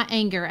direct my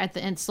anger at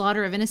the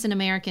slaughter of innocent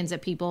Americans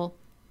at people,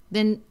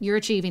 then you're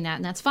achieving that,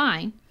 and that's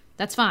fine.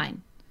 That's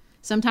fine.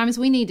 Sometimes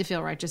we need to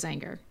feel righteous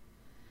anger.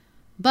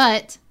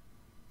 But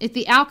if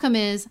the outcome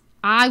is,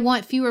 I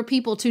want fewer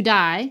people to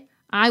die,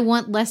 I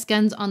want less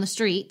guns on the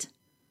street,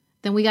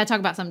 then we got to talk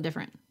about something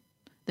different.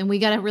 Then we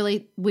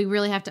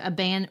really have to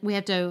abandon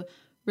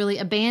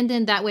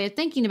that way of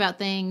thinking about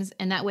things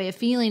and that way of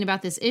feeling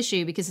about this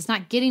issue, because it's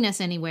not getting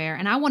us anywhere.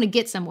 And I want to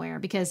get somewhere,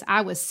 because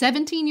I was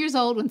 17 years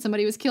old when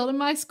somebody was killed in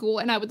my school,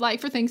 and I would like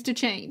for things to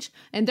change.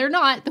 And they're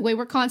not the way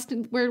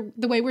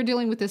we're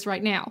dealing with this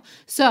right now.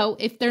 So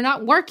if they're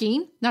not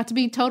working, not to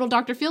be total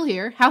Dr. Phil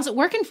here, how's it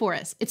working for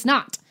us? It's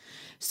not.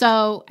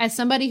 So as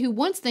somebody who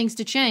wants things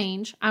to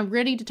change, I'm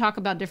ready to talk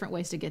about different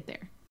ways to get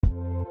there.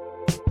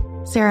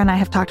 Sarah and I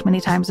have talked many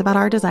times about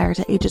our desire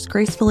to age as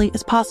gracefully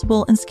as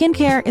possible, and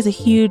skincare is a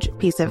huge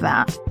piece of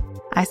that.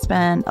 I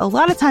spend a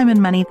lot of time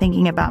and money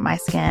thinking about my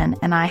skin,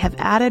 and I have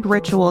added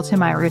Ritual to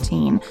my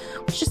routine,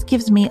 which just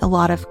gives me a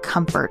lot of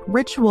comfort.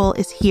 Ritual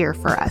is here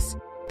for us.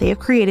 They have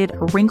created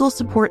a wrinkle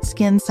support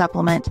skin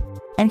supplement,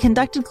 and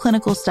conducted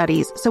clinical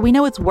studies, so we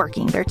know it's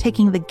working. They're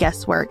taking the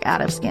guesswork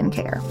out of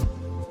skincare.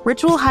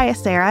 Ritual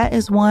Hyacera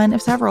is one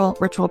of several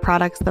Ritual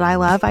products that I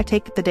love. I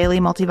take the daily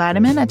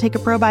multivitamin, I take a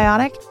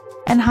probiotic,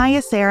 and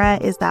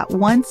Hyacera is that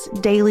once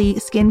daily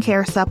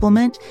skincare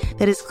supplement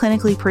that is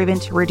clinically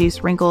proven to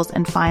reduce wrinkles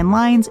and fine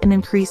lines and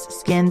increase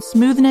skin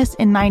smoothness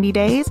in 90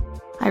 days.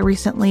 I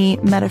recently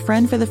met a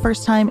friend for the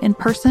first time in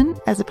person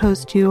as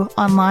opposed to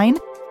online,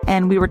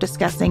 and we were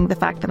discussing the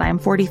fact that I am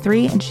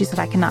 43, and she said,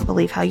 "I cannot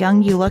believe how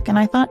young you look." And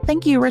I thought,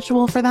 thank you,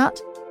 Ritual, for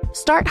that.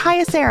 Start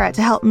Hyacera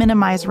to help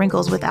minimize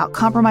wrinkles without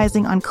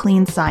compromising on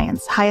clean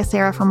science.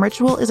 Hyacera from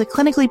Ritual is a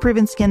clinically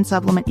proven skin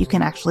supplement you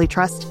can actually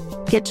trust.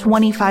 Get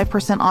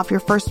 25% off your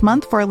first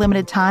month for a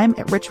limited time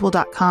at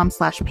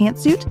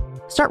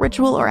ritual.com/pantsuit. Start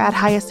Ritual or add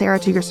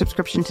Hyacera to your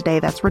subscription today.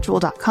 That's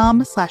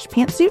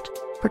ritual.com/pantsuit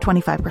for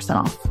 25%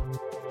 off.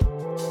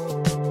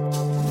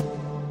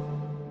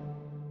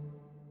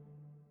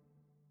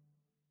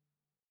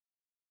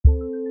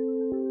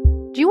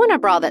 Do you want a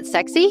bra that's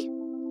sexy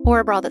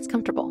or a bra that's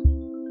comfortable?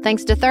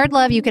 Thanks to Third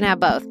Love, you can have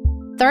both.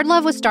 Third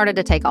Love was started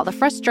to take all the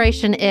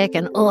frustration, ick,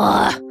 and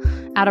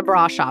out of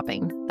bra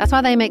shopping. That's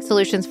why they make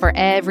solutions for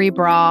every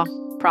bra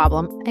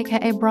problem,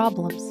 aka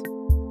problems.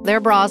 Their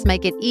bras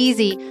make it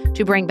easy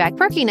to bring back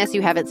perkiness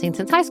you haven't seen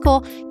since high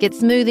school, get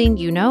smoothing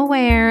you know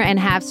where, and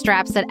have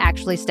straps that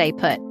actually stay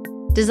put.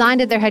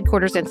 Designed at their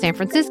headquarters in San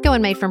Francisco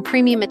and made from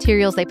premium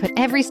materials, they put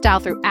every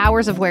style through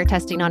hours of wear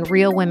testing on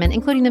real women,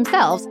 including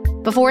themselves,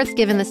 before it's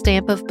given the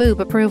stamp of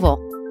boob approval.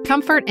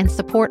 Comfort and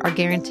support are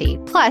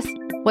guaranteed. Plus,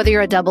 whether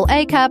you're a double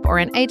A cup or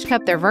an H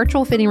cup, their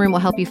virtual fitting room will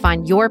help you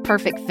find your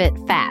perfect fit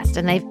fast.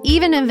 And they've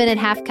even invented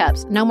half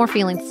cups. No more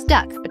feeling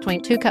stuck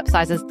between two cup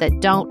sizes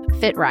that don't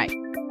fit right.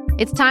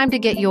 It's time to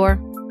get your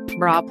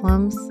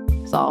problems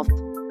solved.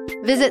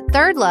 Visit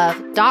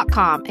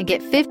thirdlove.com and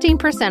get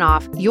 15%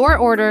 off your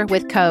order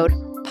with code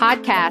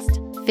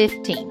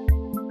podcast15.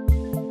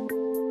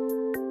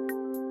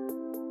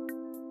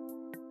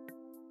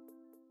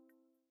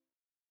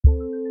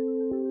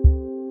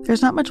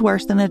 There's not much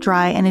worse than a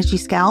dry and itchy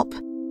scalp.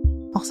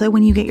 Also,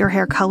 when you get your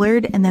hair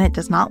colored and then it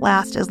does not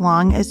last as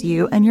long as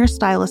you and your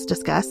stylist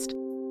discussed.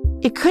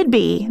 It could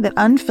be that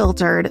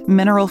unfiltered,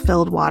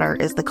 mineral-filled water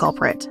is the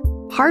culprit.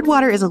 Hard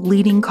water is a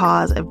leading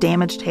cause of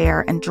damaged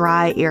hair and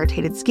dry,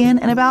 irritated skin,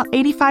 and about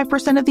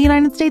 85% of the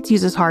United States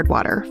uses hard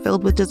water,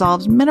 filled with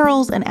dissolved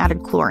minerals and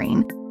added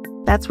chlorine.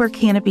 That's where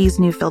Canopy's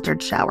new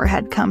filtered shower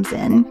head comes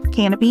in.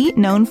 Canopy,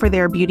 known for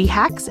their beauty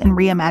hacks and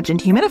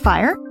reimagined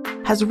humidifier,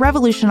 has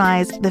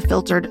revolutionized the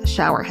filtered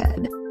shower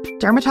head.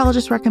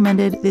 Dermatologists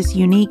recommended this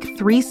unique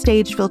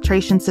 3-stage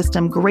filtration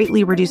system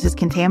greatly reduces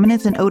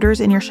contaminants and odors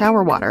in your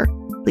shower water,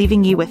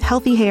 leaving you with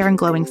healthy hair and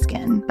glowing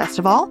skin. Best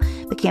of all,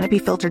 the Canopy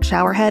filtered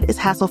shower head is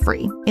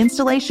hassle-free.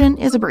 Installation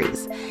is a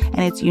breeze, and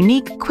its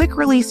unique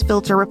quick-release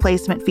filter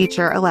replacement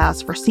feature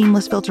allows for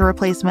seamless filter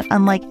replacement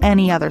unlike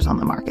any others on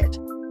the market.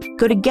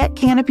 Go to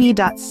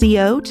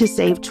getcanopy.co to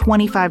save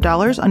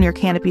 $25 on your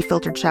Canopy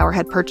filtered shower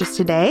head purchase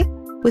today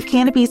with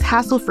Canopy's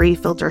hassle-free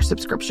filter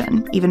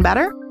subscription. Even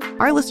better,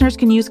 our listeners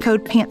can use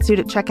code PANTSUIT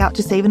at checkout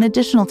to save an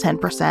additional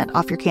 10%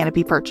 off your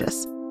Canopy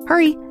purchase.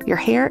 Hurry, your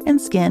hair and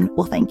skin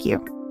will thank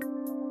you.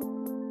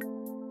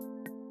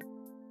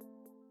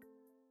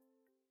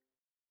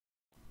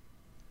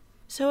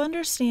 So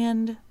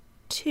understand,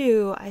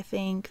 too, I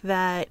think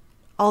that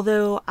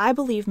although I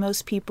believe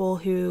most people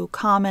who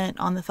comment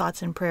on the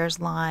Thoughts and Prayers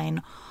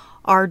line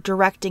are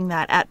directing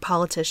that at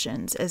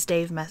politicians, as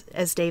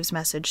Dave's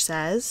message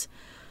says,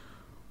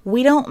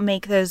 we don't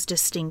make those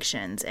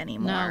distinctions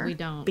anymore. No, we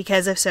don't.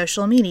 Because of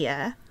social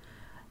media.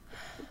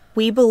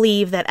 We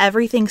believe that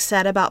everything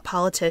said about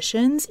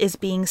politicians is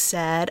being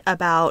said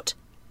about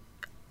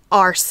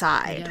our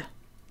side. Yeah.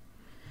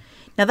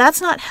 Now, that's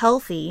not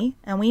healthy,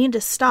 and we need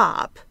to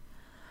stop.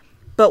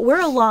 But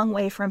we're a long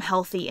way from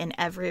healthy in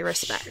every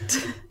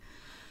respect.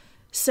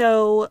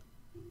 So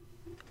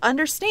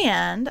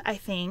understand, I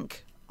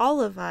think,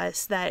 all of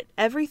us, that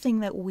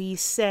everything that we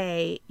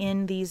say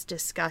in these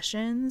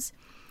discussions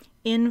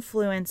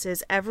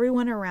influences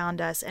everyone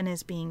around us and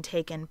is being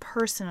taken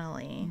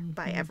personally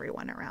by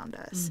everyone around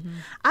us.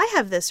 I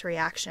have this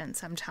reaction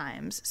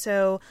sometimes.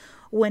 So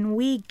when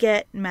we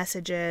get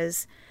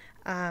messages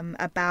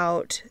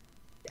about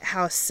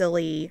how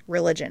silly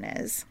religion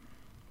is,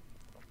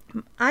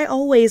 I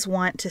always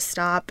want to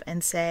stop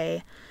and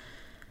say,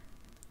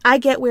 I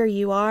get where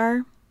you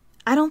are.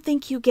 I don't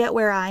think you get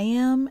where I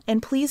am.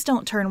 And please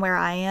don't turn where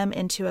I am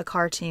into a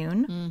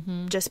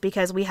cartoon just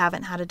because we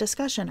haven't had a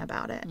discussion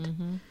about it.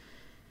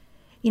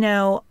 You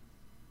know,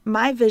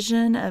 my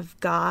vision of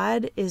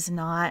God is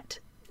not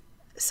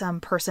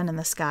some person in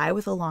the sky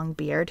with a long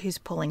beard who's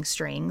pulling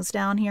strings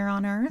down here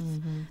on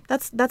earth.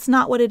 That's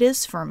not what it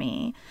is for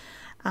me.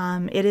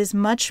 It is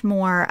much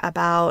more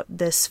about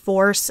this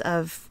force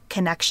of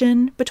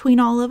connection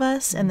between all of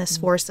us and this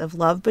force of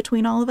love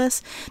between all of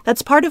us.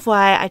 That's part of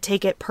why I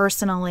take it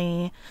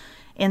personally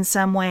in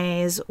some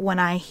ways when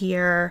I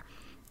hear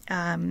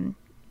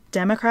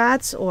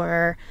Democrats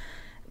or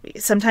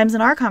sometimes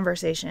in our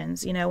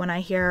conversations, you know, when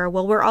I hear,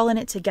 well, we're all in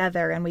it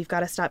together and we've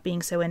got to stop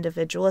being so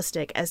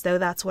individualistic, as though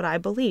that's what I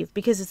believe,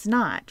 because it's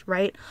not,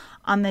 right?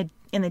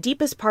 In the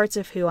deepest parts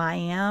of who I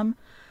am,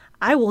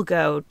 I will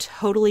go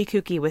totally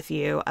kooky with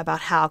you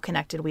about how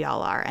connected we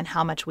all are and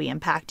how much we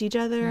impact each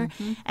other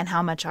and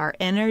how much our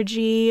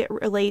energy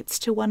relates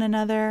to one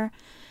another.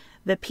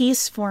 The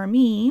piece for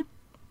me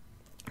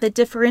that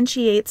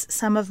differentiates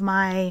some of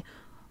my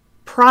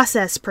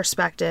process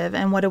perspective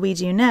and what do we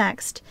do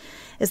next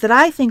is that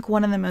I think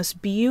one of the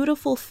most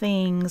beautiful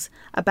things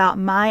about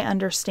my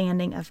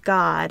understanding of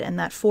God and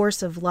that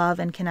force of love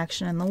and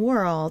connection in the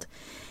world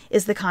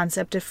is the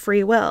concept of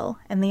free will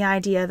and the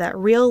idea that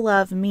real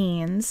love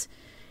means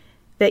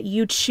that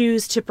you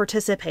choose to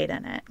participate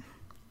in it,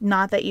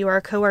 not that you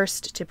are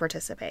coerced to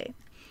participate.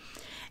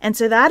 And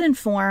so that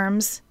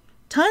informs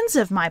tons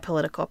of my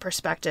political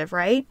perspective,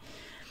 right?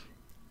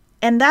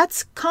 And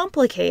that's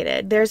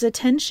complicated. There's a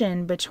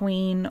tension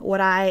between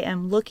what I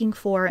am looking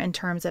for in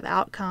terms of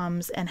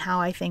outcomes and how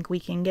I think we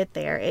can get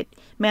there. It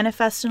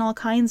manifests in all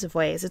kinds of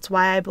ways. It's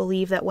why I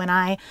believe that when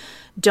I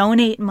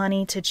donate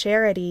money to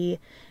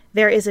charity,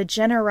 there is a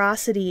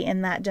generosity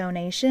in that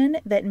donation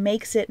that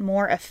makes it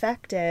more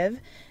effective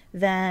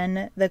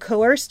than the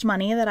coerced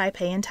money that I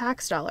pay in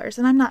tax dollars.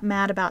 And I'm not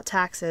mad about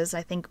taxes.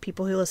 I think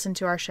people who listen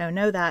to our show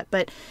know that.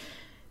 But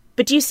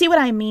do you see what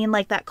I mean?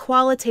 Like, that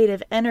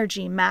qualitative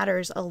energy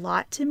matters a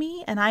lot to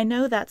me. And I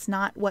know that's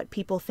not what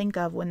people think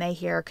of when they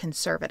hear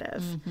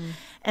conservative.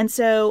 And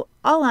so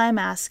all I'm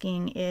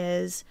asking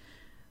is,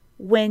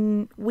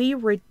 when we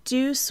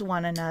reduce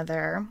one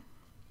another,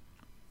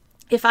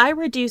 if I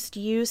reduced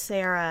you,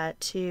 Sarah,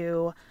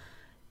 to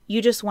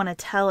you just want to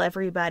tell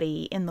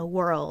everybody in the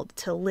world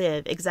to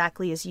live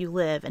exactly as you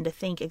live and to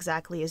think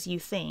exactly as you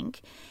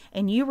think,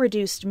 and you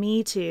reduced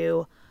me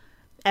to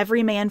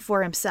every man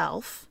for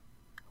himself,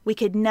 we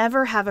could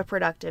never have a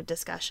productive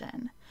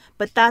discussion.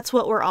 But that's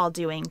what we're all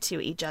doing to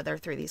each other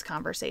through these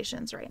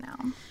conversations right now.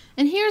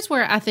 And here's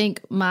where I think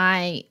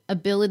my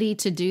ability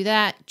to do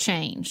that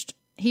changed.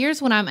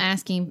 Here's what I'm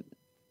asking.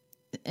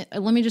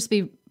 Let me just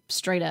be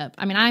straight up.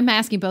 I mean, I'm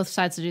asking both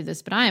sides to do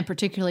this, but I am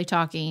particularly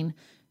talking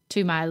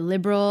to my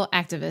liberal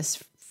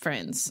activist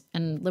friends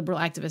and liberal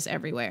activists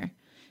everywhere.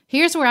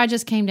 Here's where I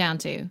just came down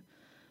to.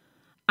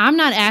 I'm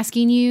not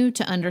asking you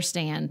to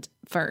understand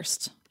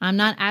first. I'm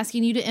not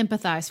asking you to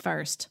empathize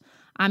first.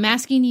 I'm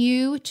asking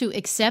you to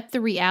accept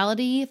the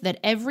reality that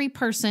every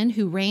person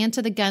who ran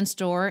to the gun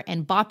store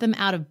and bought them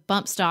out of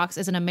bump stocks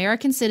is an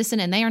American citizen,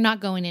 and they are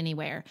not going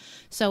anywhere.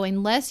 So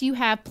unless you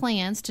have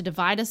plans to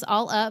divide us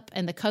all up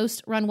and the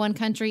coast run one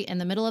country and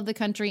the middle of the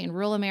country and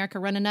rural America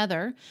run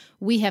another,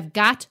 we have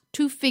got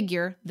to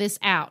figure this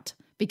out,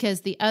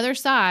 because the other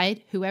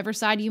side, whoever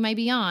side you may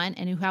be on,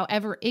 and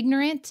however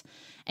ignorant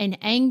and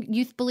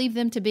you believe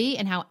them to be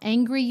and how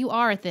angry you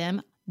are at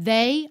them,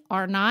 they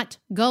are not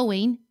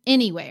going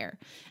anywhere.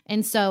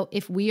 And so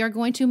if we are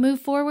going to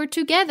move forward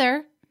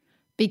together,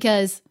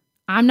 because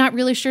I'm not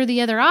really sure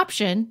the other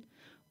option,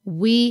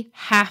 we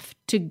have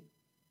to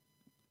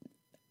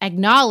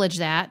acknowledge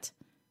that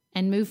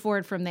and move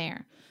forward from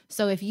there.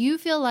 So if you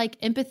feel like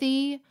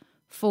empathy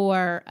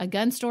for a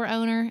gun store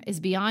owner is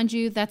beyond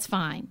you, that's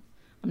fine.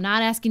 I'm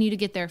not asking you to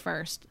get there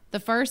first. The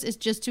first is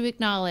just to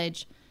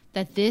acknowledge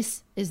that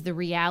this is the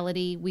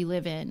reality we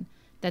live in,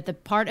 that the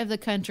part of the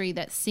country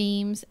that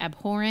seems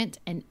abhorrent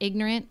and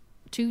ignorant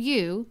to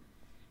you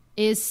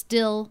is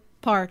still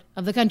part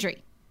of the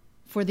country,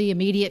 for the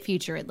immediate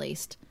future at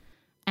least.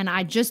 And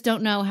I just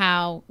don't know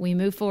how we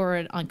move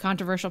forward on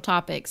controversial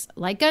topics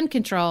like gun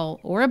control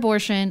or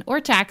abortion or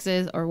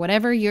taxes or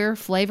whatever your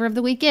flavor of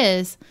the week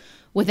is,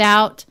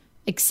 without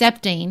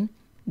accepting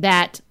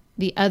that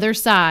the other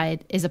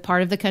side is a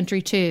part of the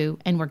country too,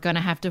 and we're going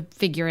to have to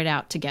figure it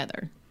out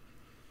together.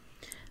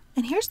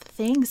 And here's the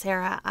thing,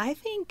 Sarah, I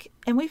think,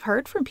 and we've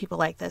heard from people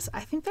like this, I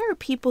think there are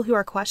people who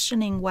are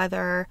questioning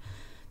whether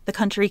the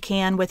country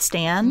can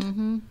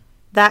withstand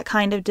that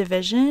kind of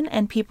division,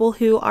 and people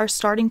who are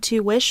starting to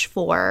wish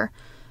for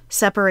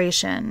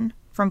separation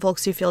from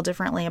folks who feel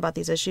differently about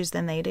these issues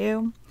than they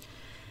do.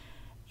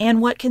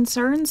 And what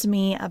concerns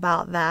me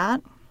about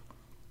that,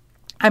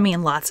 I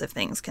mean, lots of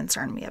things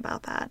concern me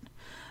about that.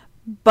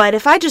 But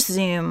if I just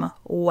zoom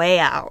way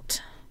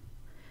out,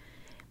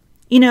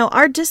 you know,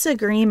 our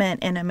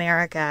disagreement in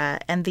America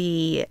and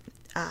the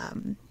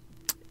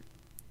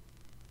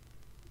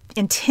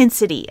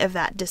intensity of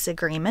that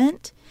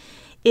disagreement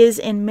is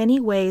in many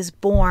ways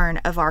born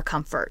of our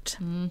comfort.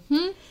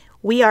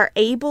 We are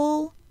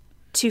able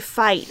to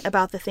fight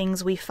about the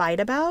things we fight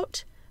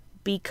about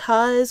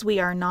because we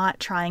are not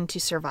trying to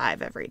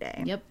survive every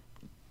day. Yep.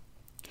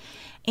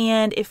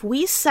 And if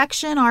we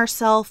section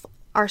ourselves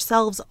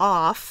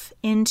off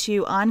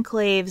into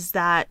enclaves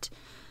that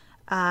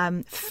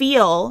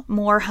feel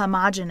more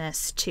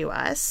homogenous to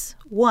us,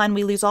 one,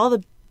 we lose all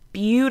the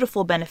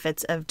beautiful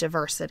benefits of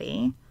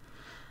diversity,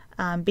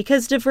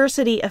 because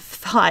diversity of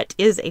thought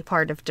is a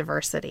part of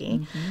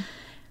diversity.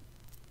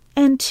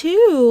 And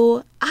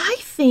two, I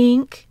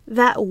think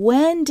that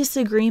when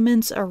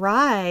disagreements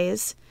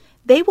arise,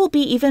 they will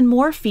be even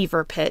more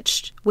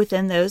fever-pitched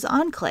within those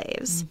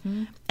enclaves.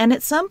 And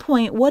at some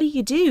point, what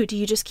do? Do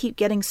you just keep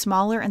getting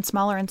smaller and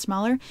smaller and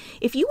smaller?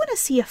 If you want to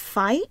see a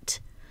fight,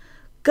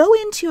 go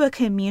into a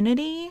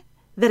community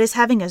that is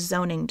having a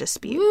zoning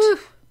dispute.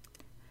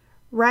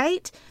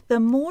 Right? The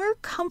more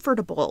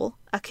comfortable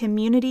a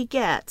community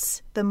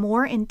gets, the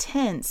more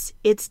intense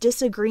its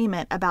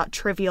disagreement about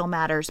trivial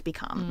matters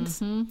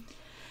becomes.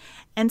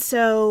 And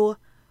so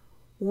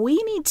we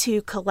need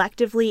to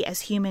collectively,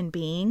 as human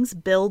beings,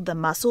 build the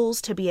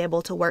muscles to be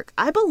able to work.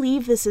 I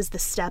believe this is the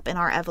step in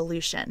our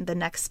evolution, the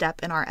next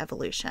step in our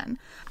evolution.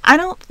 I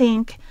don't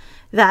think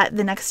that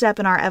the next step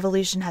in our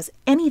evolution has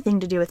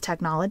anything to do with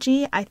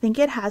technology. I think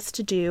it has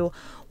to do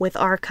with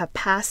our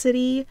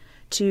capacity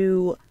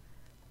to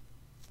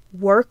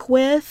work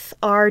with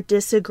our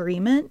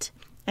disagreement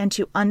and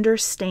to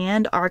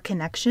understand our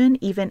connection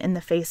even in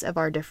the face of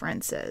our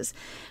differences.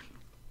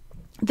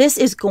 This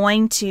is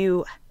going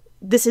to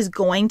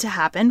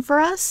happen for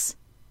us,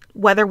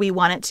 whether we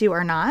want it to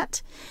or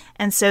not.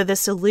 And so the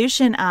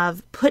solution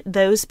of put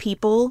those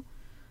people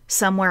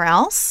somewhere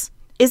else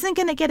isn't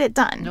going to get it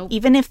done,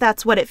 even if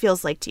that's what it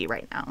feels like to you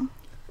right now.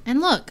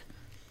 And look,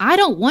 I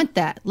don't want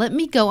that. Let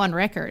me go on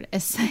record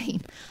as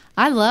saying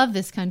I love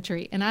this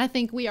country, and I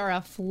think we are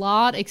a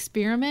flawed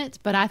experiment,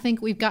 but I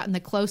think we've gotten the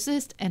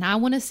closest, and I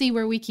want to see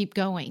where we keep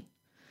going.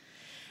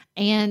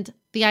 And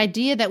the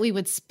idea that we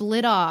would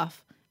split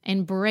off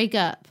and break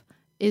up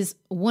is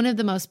one of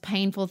the most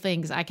painful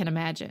things I can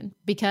imagine,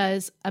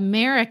 because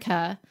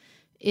America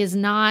is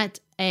not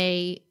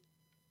and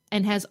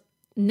has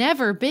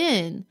never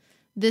been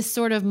this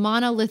sort of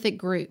monolithic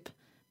group.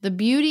 The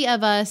beauty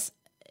of us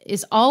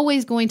is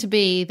always going to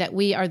be that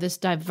we are this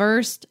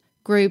diverse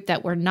group,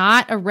 that we're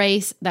not a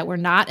race, that we're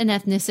not an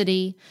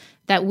ethnicity,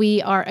 that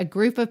we are a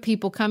group of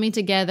people coming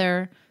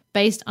together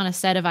based on a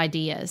set of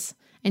ideas.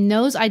 And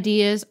those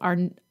ideas are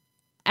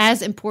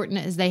as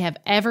important as they have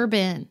ever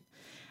been.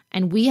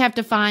 And we have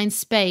to find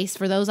space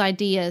for those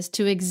ideas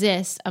to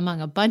exist among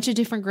a bunch of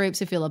different groups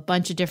who feel a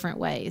bunch of different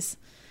ways.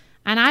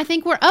 And I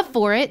think we're up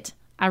for it.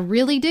 I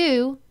really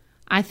do.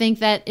 I think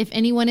that if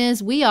anyone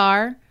is, we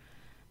are.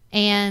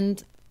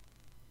 And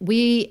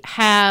we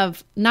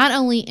have not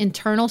only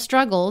internal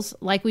struggles,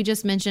 like we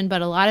just mentioned,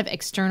 but a lot of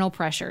external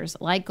pressures,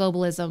 like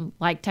globalism,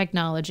 like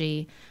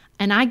technology.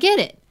 And I get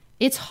it.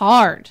 It's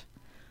hard.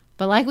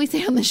 But like we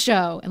say on the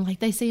show, and like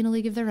they say in A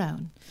League of Their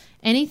Own,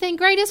 anything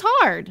great is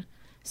hard.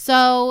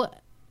 So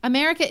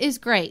America is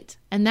great.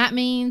 And that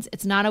means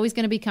it's not always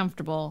going to be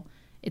comfortable.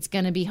 It's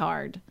going to be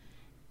hard.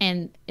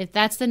 And if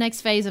that's the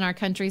next phase in our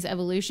country's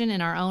evolution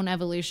and our own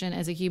evolution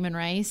as a human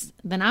race,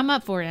 then I'm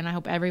up for it, and I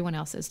hope everyone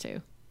else is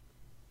too.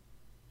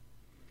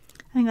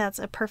 I think that's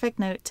a perfect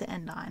note to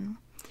end on.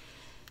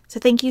 So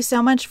thank you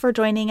so much for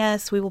joining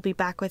us. We will be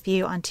back with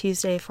you on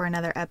Tuesday for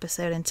another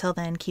episode. Until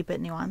then, keep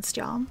it nuanced,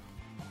 y'all.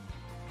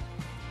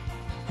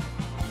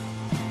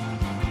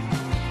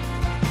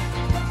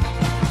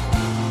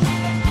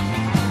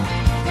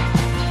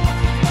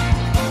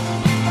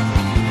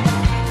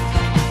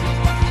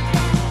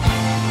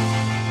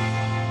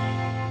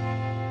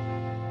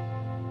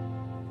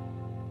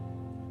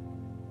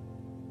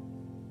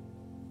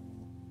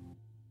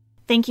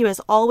 Thank you,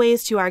 as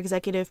always, to our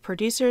executive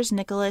producers,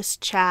 Nicholas,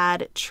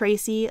 Chad,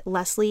 Tracy,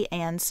 Leslie,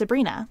 and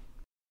Sabrina.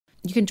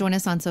 You can join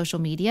us on social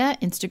media,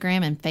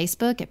 Instagram and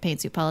Facebook at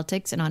Pantsuit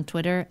Politics, and on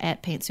Twitter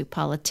at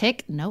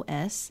PantsuitPolitic, no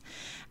S.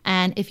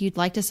 And if you'd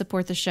like to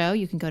support the show,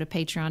 you can go to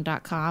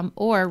patreon.com,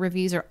 or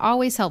reviews are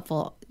always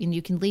helpful, and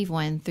you can leave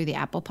one through the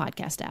Apple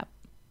Podcast app.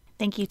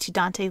 Thank you to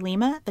Dante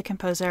Lima, the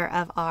composer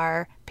of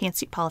our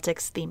Pantsuit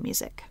Politics theme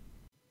music.